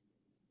side.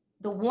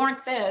 The warrant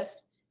says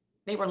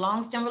they were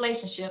long-term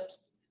relationships.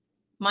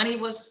 Money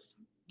was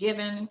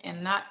given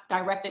and not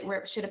directed where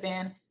it should have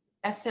been.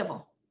 That's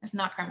civil. It's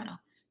not criminal.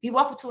 If you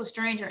walk up to a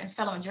stranger and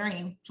sell them a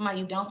dream,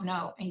 somebody you don't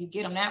know, and you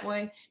get them that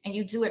way, and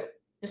you do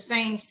it the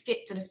same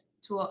skit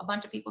to a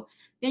bunch of people,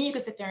 then you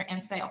can sit there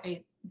and say,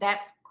 okay,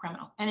 that's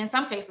criminal. And in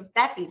some cases,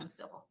 that's even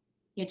civil.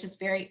 It just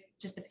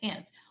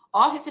depends.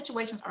 All his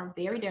situations are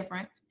very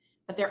different,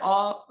 but they're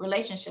all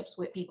relationships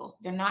with people.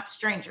 They're not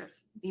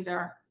strangers. These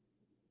are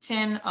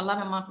 10,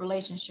 11-month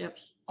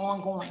relationships,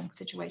 ongoing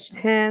situations.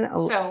 10,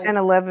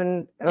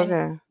 11.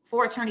 Okay.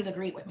 4 attorneys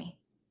agreed with me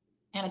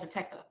and a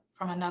detective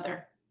from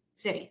another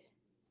city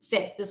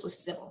said this was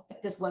civil.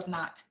 This was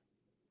not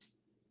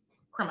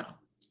criminal.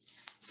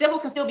 Civil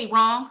can still be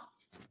wrong.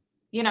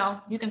 You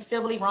know, you can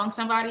civilly wrong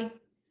somebody,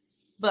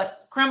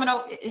 but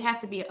criminal, it has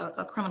to be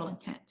a criminal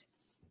intent.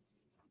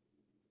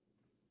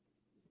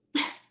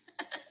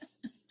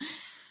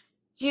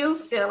 You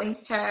silly.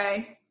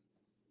 Hey.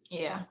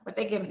 Yeah, but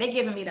they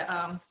giving me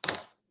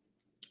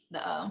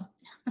the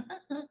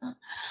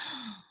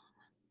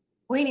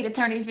we need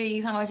attorney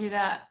fees. How much you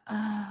got?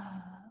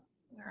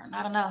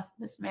 Not enough.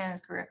 This man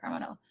is career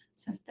criminal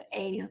since the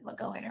 80s, but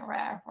go ahead and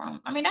ride for him.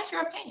 I mean, that's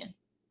your opinion.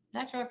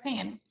 That's your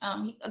opinion.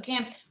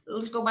 Again,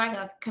 let's go back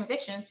to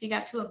convictions. He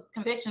got 2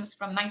 convictions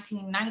from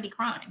 1990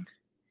 crimes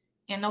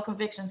and no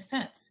convictions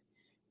since.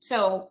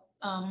 So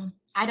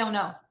I don't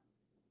know.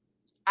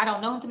 I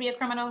don't know him to be a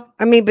criminal.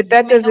 I mean, but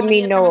that doesn't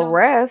mean no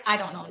arrest. I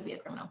don't know him to be a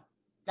criminal.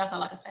 That's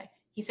all I can say.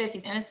 He says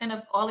he's innocent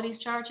of all of these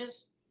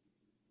charges.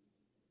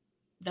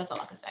 That's all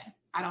I can say.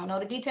 I don't know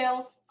the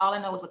details. All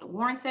I know is what the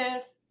warrant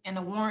says, and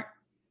the warrant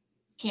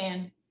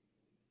can,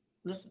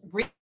 just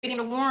reading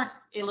the warrant,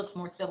 it looks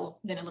more civil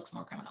than it looks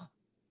more criminal.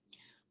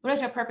 What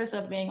is your purpose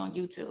of being on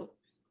YouTube?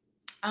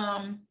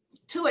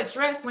 To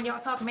address when y'all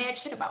talk mad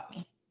shit about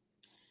me.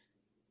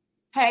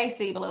 Hey,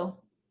 C Blue.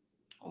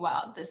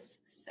 Wow, this is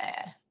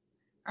sad.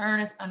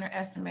 Ernest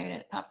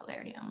underestimated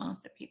popularity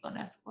amongst the people, and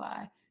that's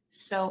why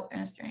so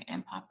interesting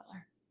and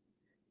popular.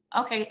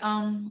 Okay,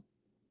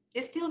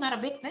 it's still not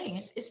a big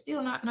thing. It's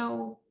still not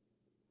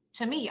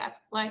to me. I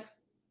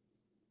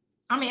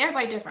mean,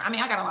 everybody different. I mean,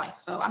 I got a life,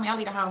 so I mean, I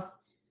leave the house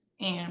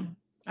and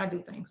I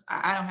do things.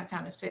 I don't have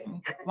time to sit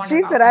and wonder.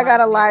 She said, "I got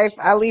a life.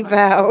 I leave the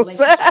house."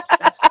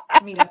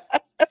 To me, that's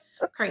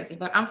crazy.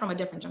 But I'm from a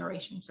different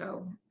generation,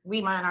 so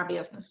we mind our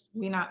business.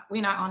 We not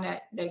on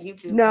that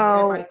YouTube.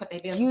 No,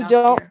 you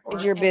don't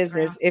mind your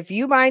business. If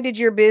you minded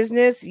your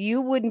business,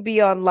 you wouldn't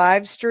be on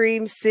live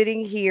stream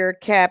sitting here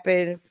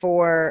capping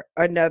for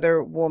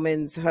another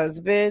woman's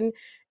husband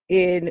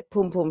in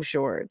pum pum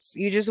shorts.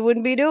 You just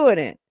wouldn't be doing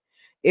it.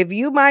 If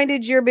you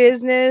minded your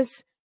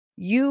business,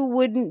 you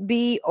wouldn't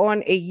be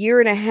on a 1.5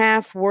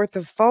 years worth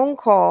of phone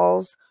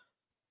calls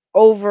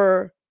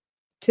over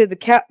to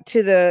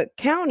the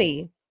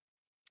county.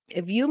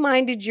 If you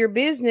minded your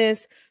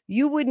business,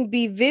 you wouldn't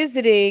be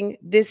visiting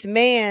this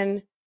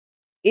man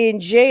in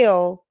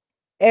jail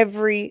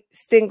every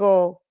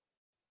single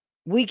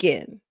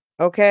weekend.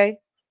 Okay.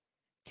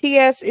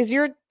 TS, is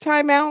your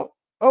timeout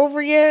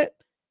over yet?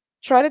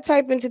 Try to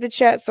type into the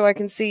chat so I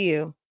can see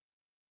you.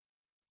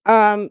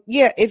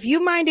 Yeah, if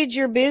you minded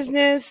your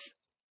business,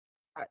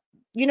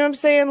 you know what I'm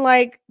saying?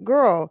 Like,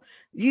 girl,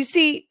 you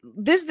see,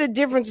 this is the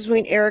difference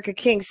between Erica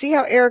King. See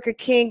how Erica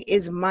King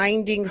is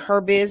minding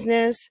her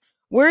business?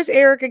 Where's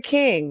Erica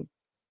King?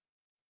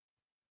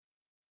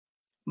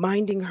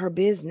 Minding her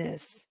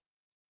business,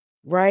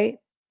 right?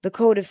 The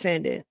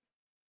co-defendant.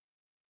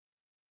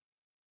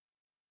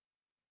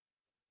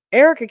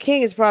 Erica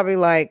King is probably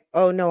like,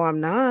 oh, no, I'm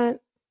not.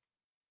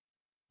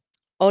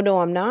 Oh, no,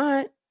 I'm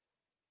not.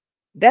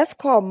 That's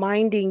called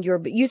minding your,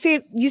 you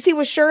see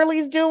what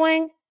Shirley's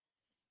doing?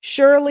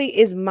 Shirley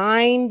is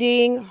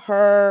minding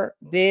her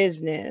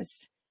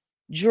business.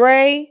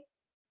 Dre,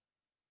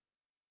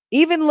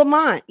 even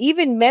Lamont,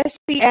 even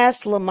messy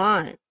ass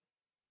Lamont.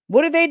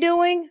 What are they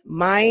doing?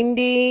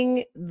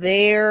 Minding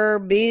their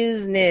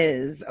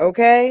business.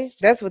 Okay?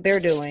 That's what they're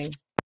doing.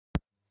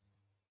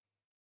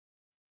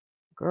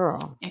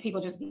 Girl. And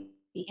people just be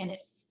in it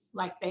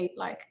like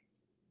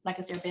like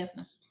it's their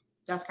business.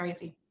 That's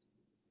crazy.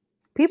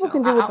 People So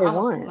can do what they I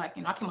was want. like,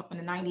 I came up in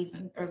the 90s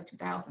and early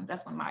 2000s.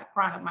 That's when my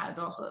prime of my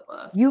adulthood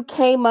was. You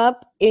came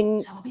up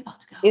in So we about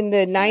to go. in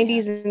the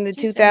 90s and the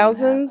She said you have a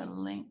 2000s,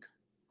 link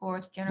for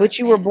its generous but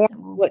you were born, sadness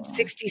and move what, on. Girl,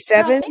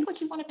 67? think what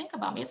you want to think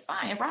about me. It's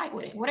fine. Ride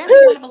with it. Whatever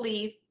you want to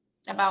believe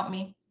about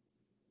me,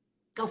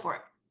 go for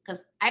it.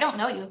 Because I don't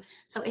know you.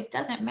 So it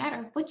doesn't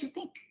matter what you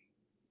think.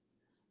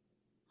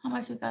 How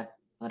much you got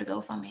for the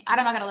GoFundMe? I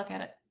don't know. I got to look at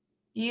it.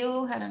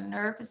 You had a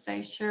nerve to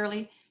say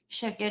Shirley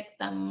should get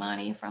the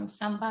money from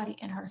somebody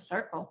in her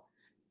circle.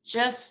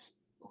 Just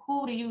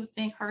who do you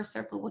think her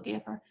circle would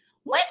give her?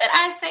 When did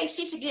I say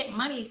she should get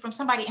money from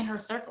somebody in her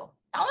circle?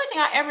 The only thing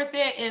I ever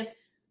said is,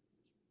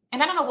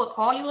 and I don't know what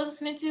call you were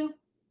listening to,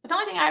 but the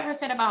only thing I ever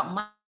said about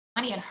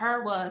money and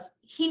her was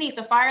he needs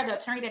to fire the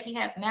attorney that he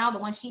has now, the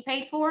one she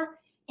paid for,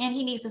 and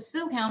he needs to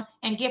sue him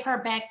and give her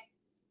back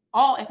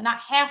all, if not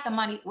half the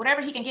money,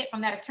 whatever he can get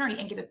from that attorney,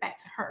 and give it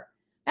back to her.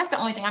 That's the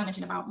only thing I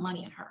mentioned about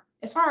money and her.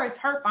 As far as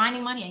her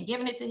finding money and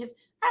giving it to his,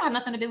 I don't have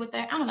nothing to do with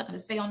that. I don't have nothing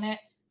to say on that.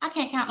 I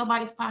can't count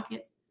nobody's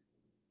pockets.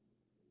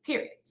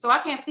 Period. So I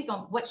can't speak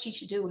on what she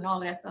should do and all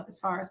of that stuff as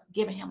far as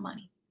giving him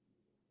money.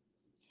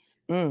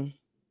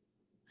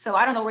 So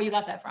I don't know where you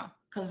got that from,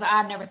 because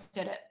I never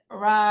said it.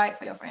 Right,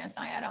 for your friend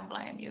Sonya, I don't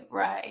blame you.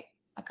 Right.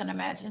 I couldn't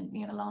imagine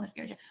being alone and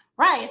scared.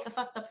 Right, it's a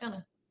fucked up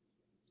feeling.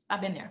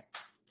 I've been there,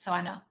 so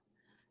I know.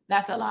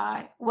 That's a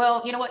lie.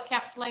 Well, you know what,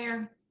 Cap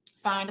Slayer?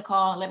 Find a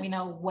call and let me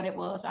know what it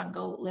was. I can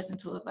go listen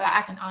to it. But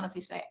I can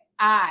honestly say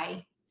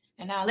and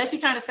now unless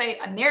you're trying to say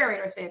a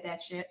narrator said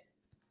that shit.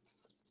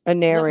 A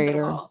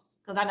narrator.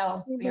 Because I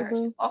know we heard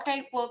you.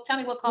 Okay, well, tell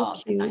me what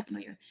calls. It's not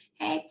familiar.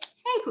 Hey,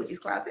 Poochy's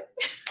Closet.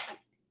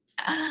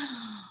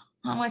 How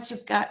much you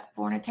got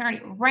for an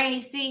attorney?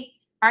 Rainy, see,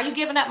 are you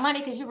giving up money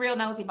because you're real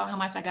nosy about how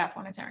much I got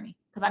for an attorney?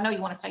 Because I know you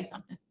want to say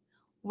something.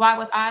 Why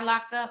was I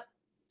locked up?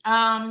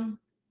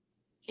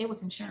 It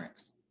was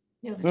insurance.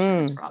 It was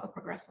insurance fraud with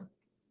Progressive.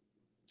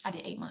 I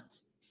did 8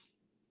 months.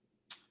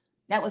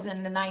 That was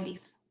in the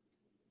 90s.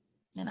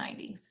 The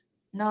 90s.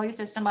 No, you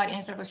said somebody in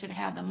her circle should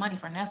have the money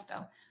for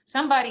Nesto.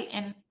 Somebody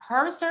in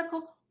her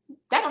circle?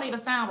 That don't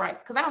even sound right,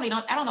 because I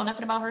don't know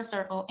nothing about her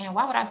circle. And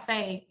why would I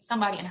say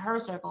somebody in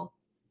her circle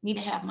need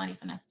to have money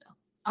for Nesto?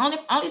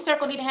 Only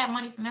circle need to have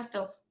money for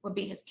Nesto would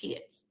be his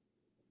kids.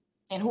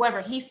 And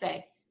whoever he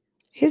say.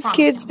 His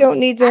kids don't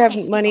need to have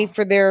money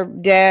for their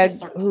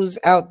dad who's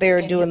out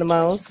there doing the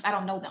most. I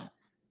don't know them.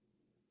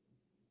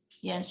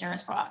 Yeah,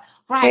 insurance fraud.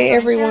 Right. Hey,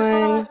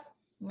 everyone.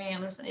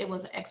 Man, listen, it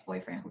was an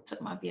ex-boyfriend who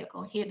took my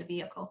vehicle, hid the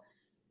vehicle.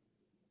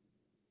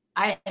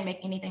 I didn't make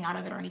anything out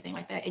of it or anything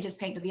like that. It just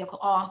paid the vehicle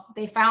off.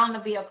 They found the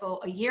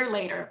vehicle a year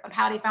later, but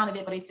how they found the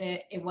vehicle, they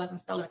said it wasn't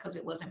stolen because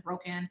it wasn't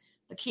broken.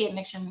 The key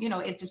ignition,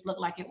 it just looked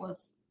like it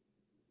was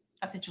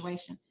a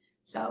situation.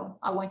 So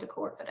I went to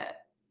court for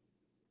that.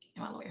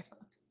 And my lawyer said,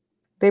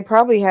 they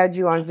probably had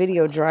you on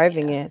video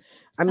driving it.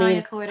 I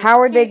mean, how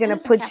are they going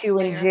to put you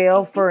in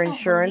jail for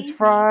insurance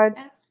fraud?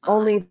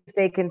 Only if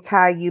they can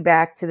tie you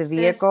back to the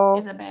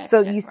vehicle.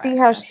 So you see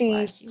how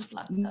she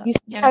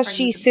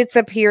sits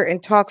up here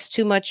and talks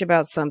too much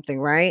about something,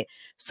 right?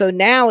 So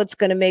now it's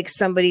going to make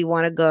somebody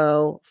want to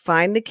go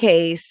find the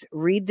case,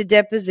 read the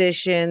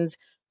depositions,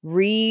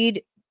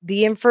 read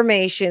the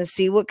information,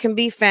 see what can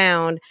be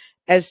found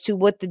as to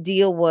what the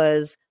deal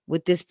was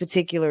with this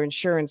particular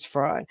insurance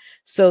fraud.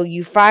 So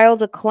you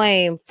filed a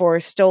claim for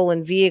a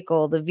stolen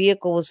vehicle. The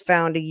vehicle was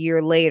found a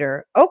year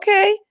later.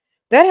 Okay,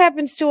 that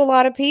happens to a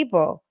lot of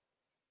people.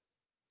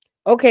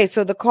 Okay,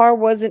 so the car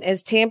wasn't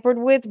as tampered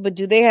with, but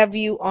do they have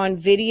you on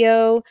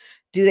video?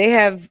 Do they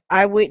have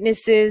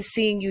eyewitnesses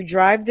seeing you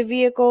drive the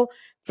vehicle?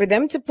 For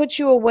them to put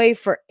you away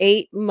for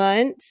 8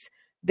 months,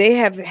 they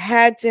have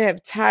had to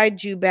have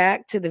tied you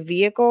back to the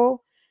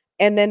vehicle,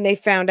 and then they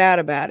found out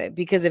about it.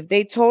 Because if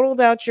they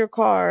totaled out your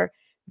car,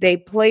 they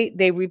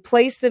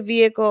replaced the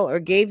vehicle or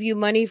gave you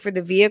money for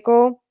the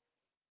vehicle,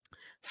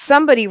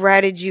 somebody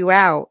ratted you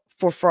out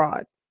for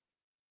fraud.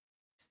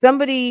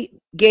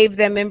 Somebody gave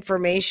them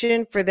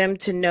information for them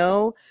to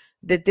know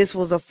that this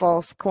was a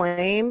false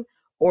claim,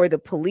 or the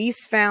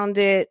police found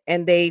it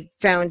and they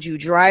found you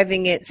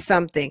driving it,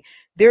 something.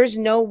 There's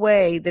no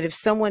way that if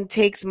someone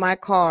takes my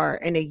car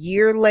and a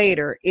year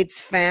later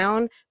it's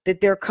found that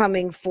they're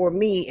coming for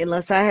me,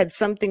 unless I had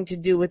something to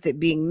do with it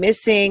being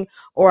missing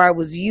or I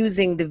was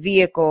using the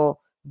vehicle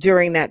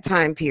during that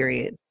time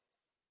period.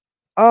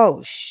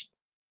 Oh,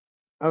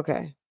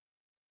 okay.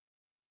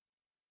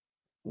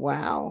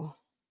 Wow.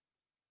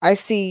 I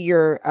see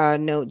your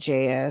note,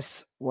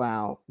 JS.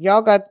 Wow.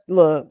 Y'all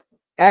look,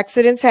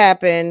 accidents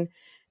happen,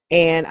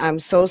 and I'm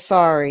so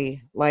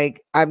sorry.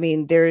 Like, I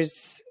mean,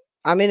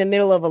 I'm in the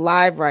middle of a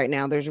live right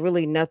now. There's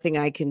really nothing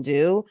I can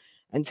do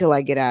until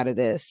I get out of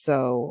this.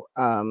 So,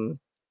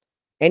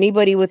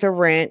 anybody with a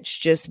wrench,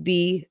 just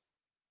be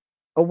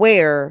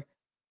aware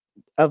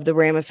of the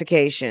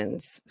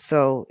ramifications.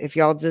 So if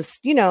y'all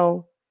just,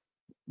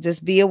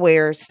 just be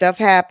aware, stuff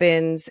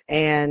happens,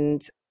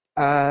 and,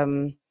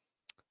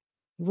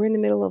 we're in the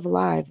middle of a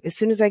live. As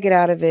soon as I get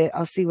out of it,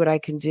 I'll see what I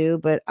can do.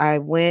 But I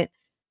went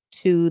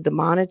to the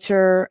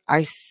monitor.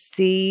 I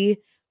see,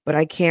 but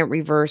I can't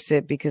reverse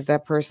it because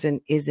that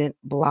person isn't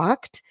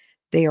blocked.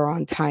 They are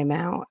on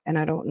timeout, and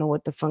I don't know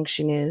what the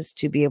function is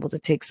to be able to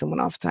take someone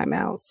off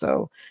timeout.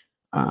 So,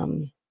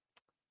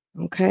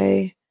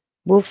 okay,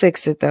 we'll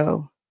fix it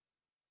though.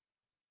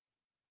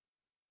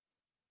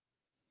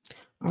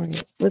 All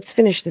right, let's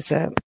finish this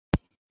up.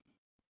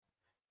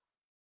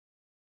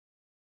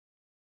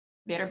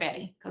 Better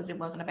Betty, because it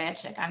wasn't a bad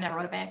check. I never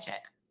wrote a bad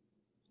check.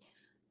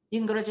 You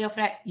can go to jail for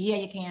that. Yeah,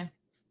 you can.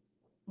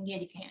 Yeah,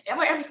 you can.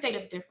 Every state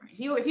is different.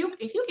 If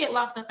you get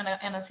locked up in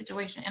a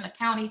situation in a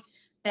county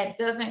that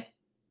doesn't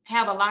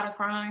have a lot of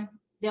crime,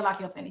 they'll lock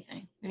you up for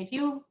anything. And if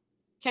you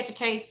catch a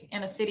case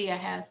in a city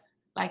that has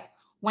like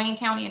Wayne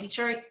County in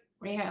Detroit,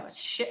 where they have a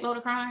shitload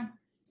of crime,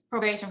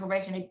 probation,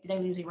 they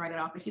usually write it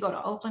off. If you go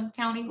to Oakland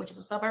County, which is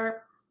a suburb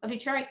of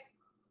Detroit,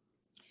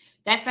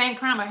 that same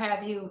crime will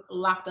have you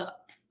locked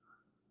up.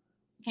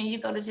 Can you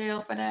go to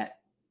jail for that?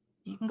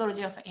 You can go to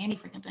jail for any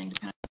freaking thing,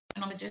 depending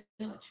on the judge.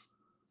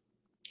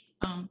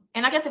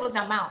 And I guess it was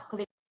the amount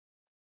because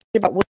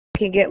about what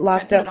you can get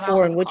locked up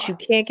for and what you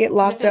can't get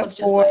locked up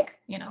for, like,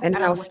 and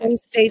how some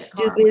states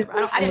do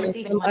business and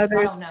some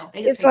others.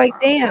 It's like,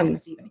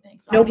 damn,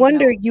 no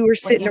wonder you were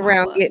sitting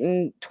around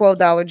getting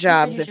 $12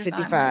 jobs at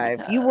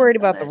 55. You worried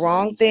about the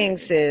wrong thing,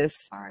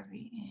 sis.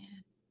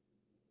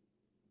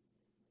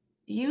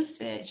 You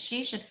said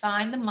she should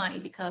find the money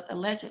because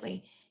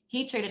allegedly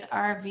he traded the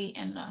RV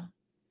and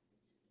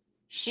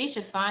she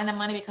should find the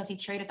money because he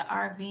traded the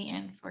RV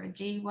and for the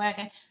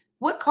G-Wagon.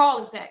 What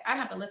call is that? I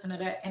have to listen to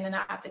that and then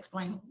I have to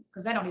explain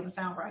because that don't even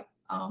sound right.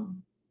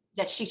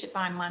 That she should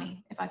find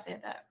money if I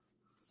said that.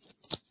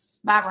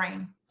 Bye,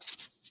 Rain.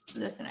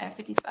 Listen, at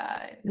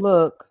 55.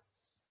 Look,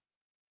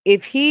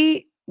 if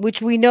he,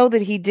 which we know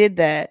that he did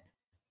that,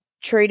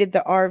 traded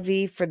the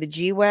RV for the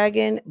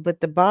G-Wagon,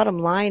 but the bottom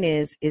line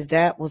is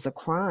that was a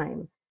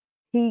crime.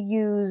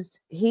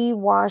 He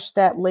washed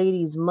that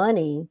lady's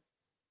money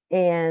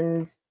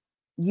and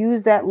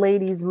used that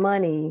lady's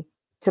money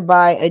to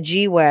buy a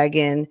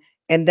G-Wagon,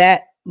 and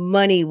that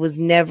money was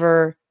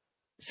never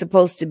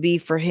supposed to be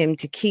for him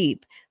to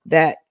keep.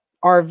 That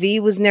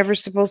RV was never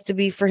supposed to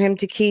be for him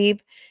to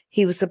keep.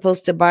 He was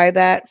supposed to buy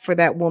that for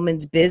that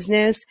woman's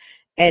business.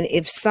 And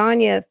if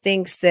SONYA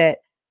thinks that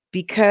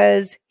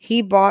because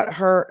he bought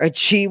her a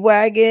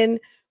G-Wagon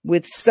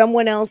with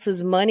someone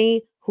else's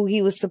money who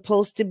he was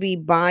supposed to be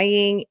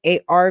buying a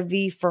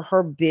RV for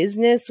her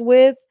business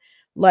with,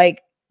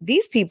 like,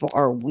 these people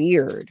are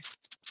weird.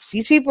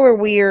 These people are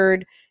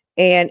weird,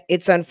 and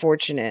it's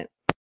unfortunate.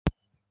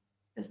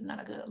 This is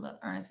not a good look.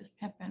 Ernest is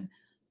pimping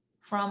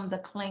from the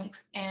clinks,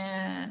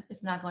 and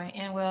it's not going to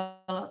end well.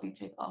 I hope you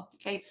take off the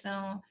cape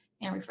soon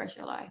and refresh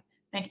your life.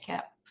 Thank you,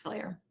 Cap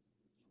Slayer.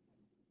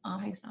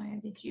 Hey, Sonia,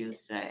 did you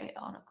say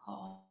on a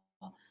call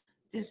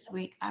this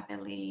week? I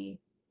believe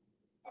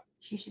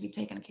she should be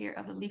taking care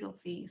of the legal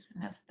fees,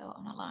 and that's still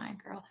on the line,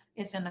 girl.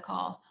 It's in the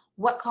calls.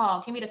 What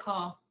call? Give me the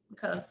call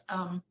because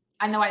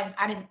I know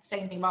I didn't say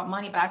anything about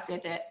money, but I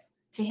said that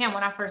to him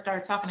when I first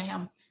started talking to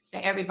him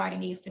that everybody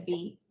needs to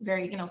be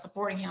very,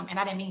 supporting him, and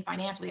I didn't mean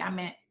financially. I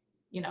meant,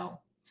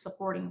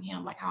 supporting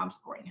him like how I'm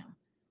supporting him.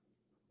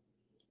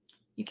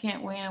 You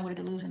can't win with a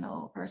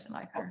delusional person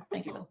like her.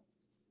 Thank you, Lou.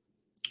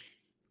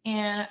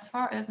 And as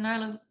far as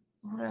Nyla,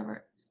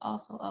 whatever, is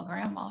also a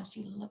grandma.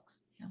 She looks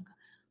younger.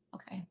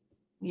 Okay.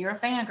 You're a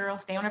fan, girl.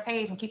 Stay on her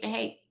page and keep the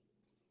hate.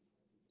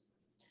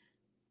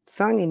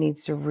 SONYA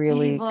needs to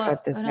really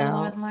cut this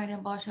out.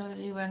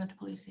 The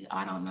police.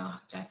 I don't know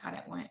just how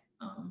that went.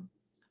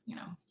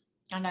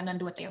 I got nothing to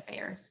do with their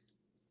affairs.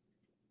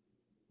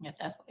 If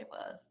that's what it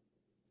was.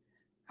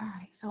 All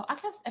right. So I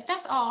guess if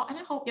that's all, and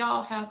I hope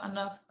y'all have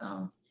enough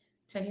to,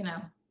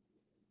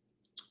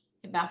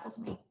 it baffles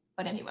me.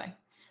 But anyway,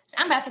 so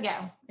I'm about to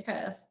go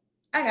because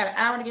I got an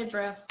hour to get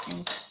dressed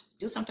and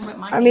do something with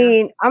my hair. I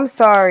mean, I'm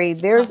sorry.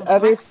 There's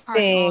other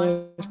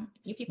things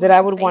that I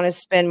would want to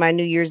spend my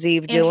New Year's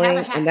Eve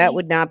doing, and that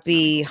would not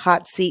be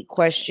hot seat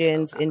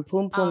questions in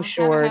Poom Poom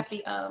shorts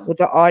with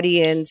the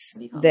audience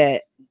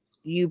that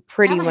you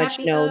pretty much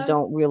know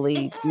don't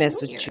really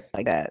mess with you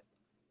like that.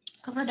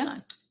 Because we're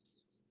done.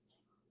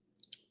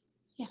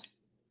 Yeah.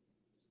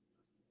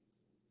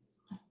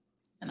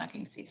 And I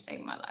can't see to save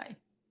my life.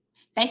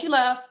 Thank you,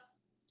 love.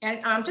 And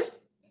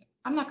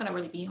I'm not gonna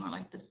really be on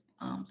like this.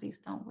 Please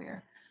don't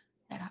wear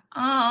that.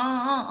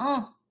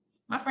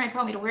 My friend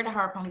told me to wear the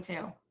hard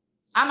ponytail.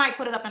 I might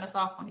put it up in a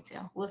soft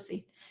ponytail. We'll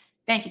see.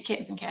 Thank you,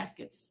 Kittens and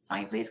Caskets.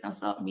 Sonya, please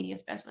consult a media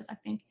specialist. I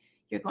think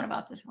you're going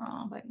about this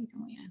wrong, but you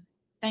can win.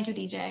 Thank you,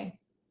 DJ.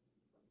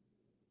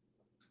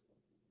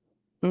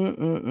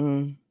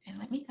 And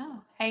let me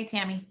go. Hey,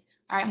 Tammy.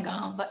 All right, I'm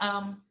gone. But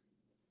I'll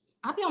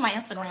be on my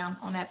Instagram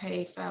on that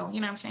page. So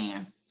you know what I'm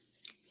saying.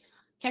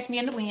 Catch me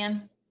in the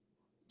wind.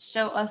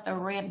 Show us the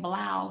red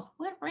blouse.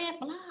 What red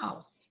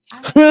blouse?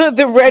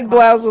 The red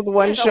blouse with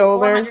one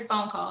shoulder. 400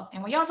 phone calls.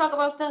 And when y'all talk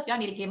about stuff, y'all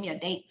need to give me a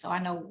date so I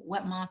know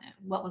what month and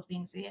what was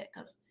being said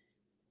because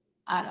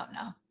I don't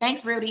know.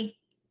 Thanks, Rudy.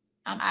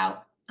 I'm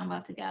out. I'm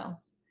about to go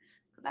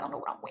because I don't know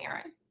what I'm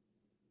wearing.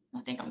 I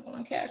think I'm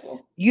going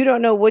casual. You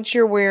don't know what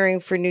you're wearing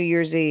for New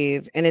Year's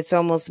Eve, and it's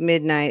almost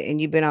midnight,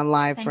 and you've been on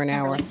live for an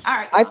hour. All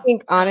right, I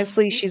think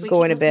honestly, she's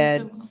going to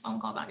bed.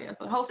 Phone calls out here,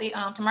 but hopefully,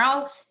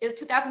 tomorrow is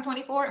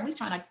 2024, and we're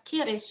trying to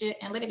kill this shit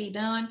and let it be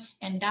done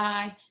and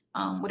die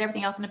with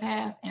everything else in the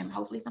past, and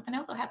hopefully something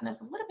else will happen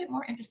that's a little bit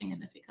more interesting than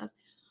this, because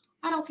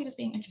I don't see this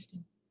being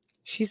interesting.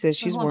 She says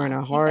she's wearing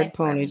a hard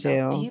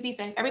ponytail. And you be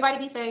safe. Everybody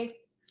be safe.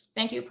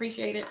 Thank you.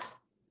 Appreciate it.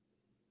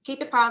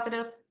 Keep it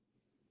positive.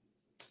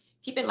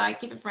 Keep it light.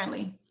 Keep it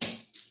friendly.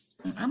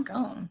 I'm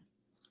gone.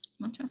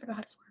 I'm trying to figure out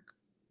how this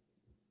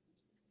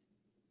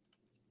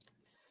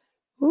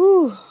works.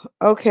 Ooh.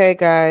 Okay,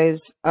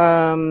 guys.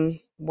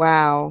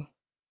 Wow.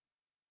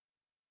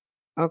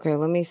 Okay,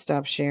 let me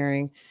stop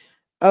sharing.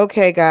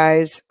 Okay,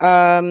 guys.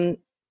 I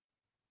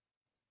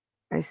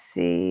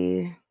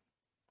see.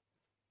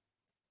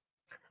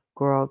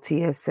 Girl,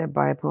 TS said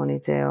bye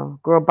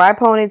ponytail. Girl, bye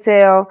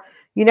ponytail.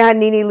 You know how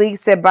Nene Leak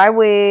said bye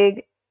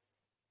wig.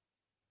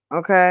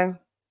 Okay.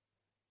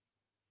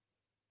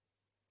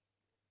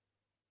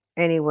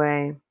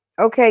 Anyway.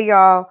 Okay,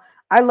 y'all.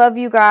 I love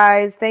you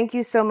guys. Thank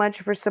you so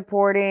much for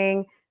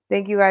supporting.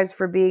 Thank you guys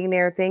for being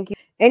there. Thank you.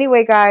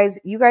 Anyway, guys,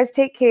 you guys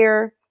take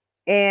care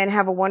and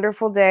have a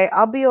wonderful day.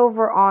 I'll be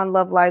over on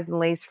Love Lies and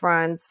Lace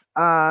Fronts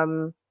in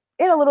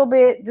a little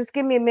bit. Just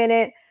give me a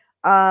minute.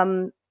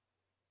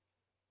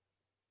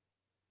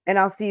 And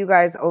I'll see you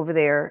guys over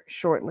there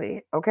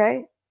shortly.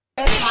 Okay?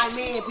 That's my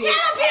man, bitch.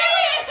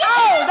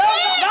 Oh,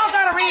 don't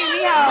try to read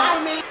me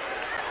out.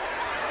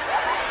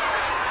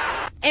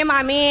 And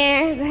my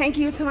man, thank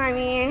you to my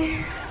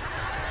man.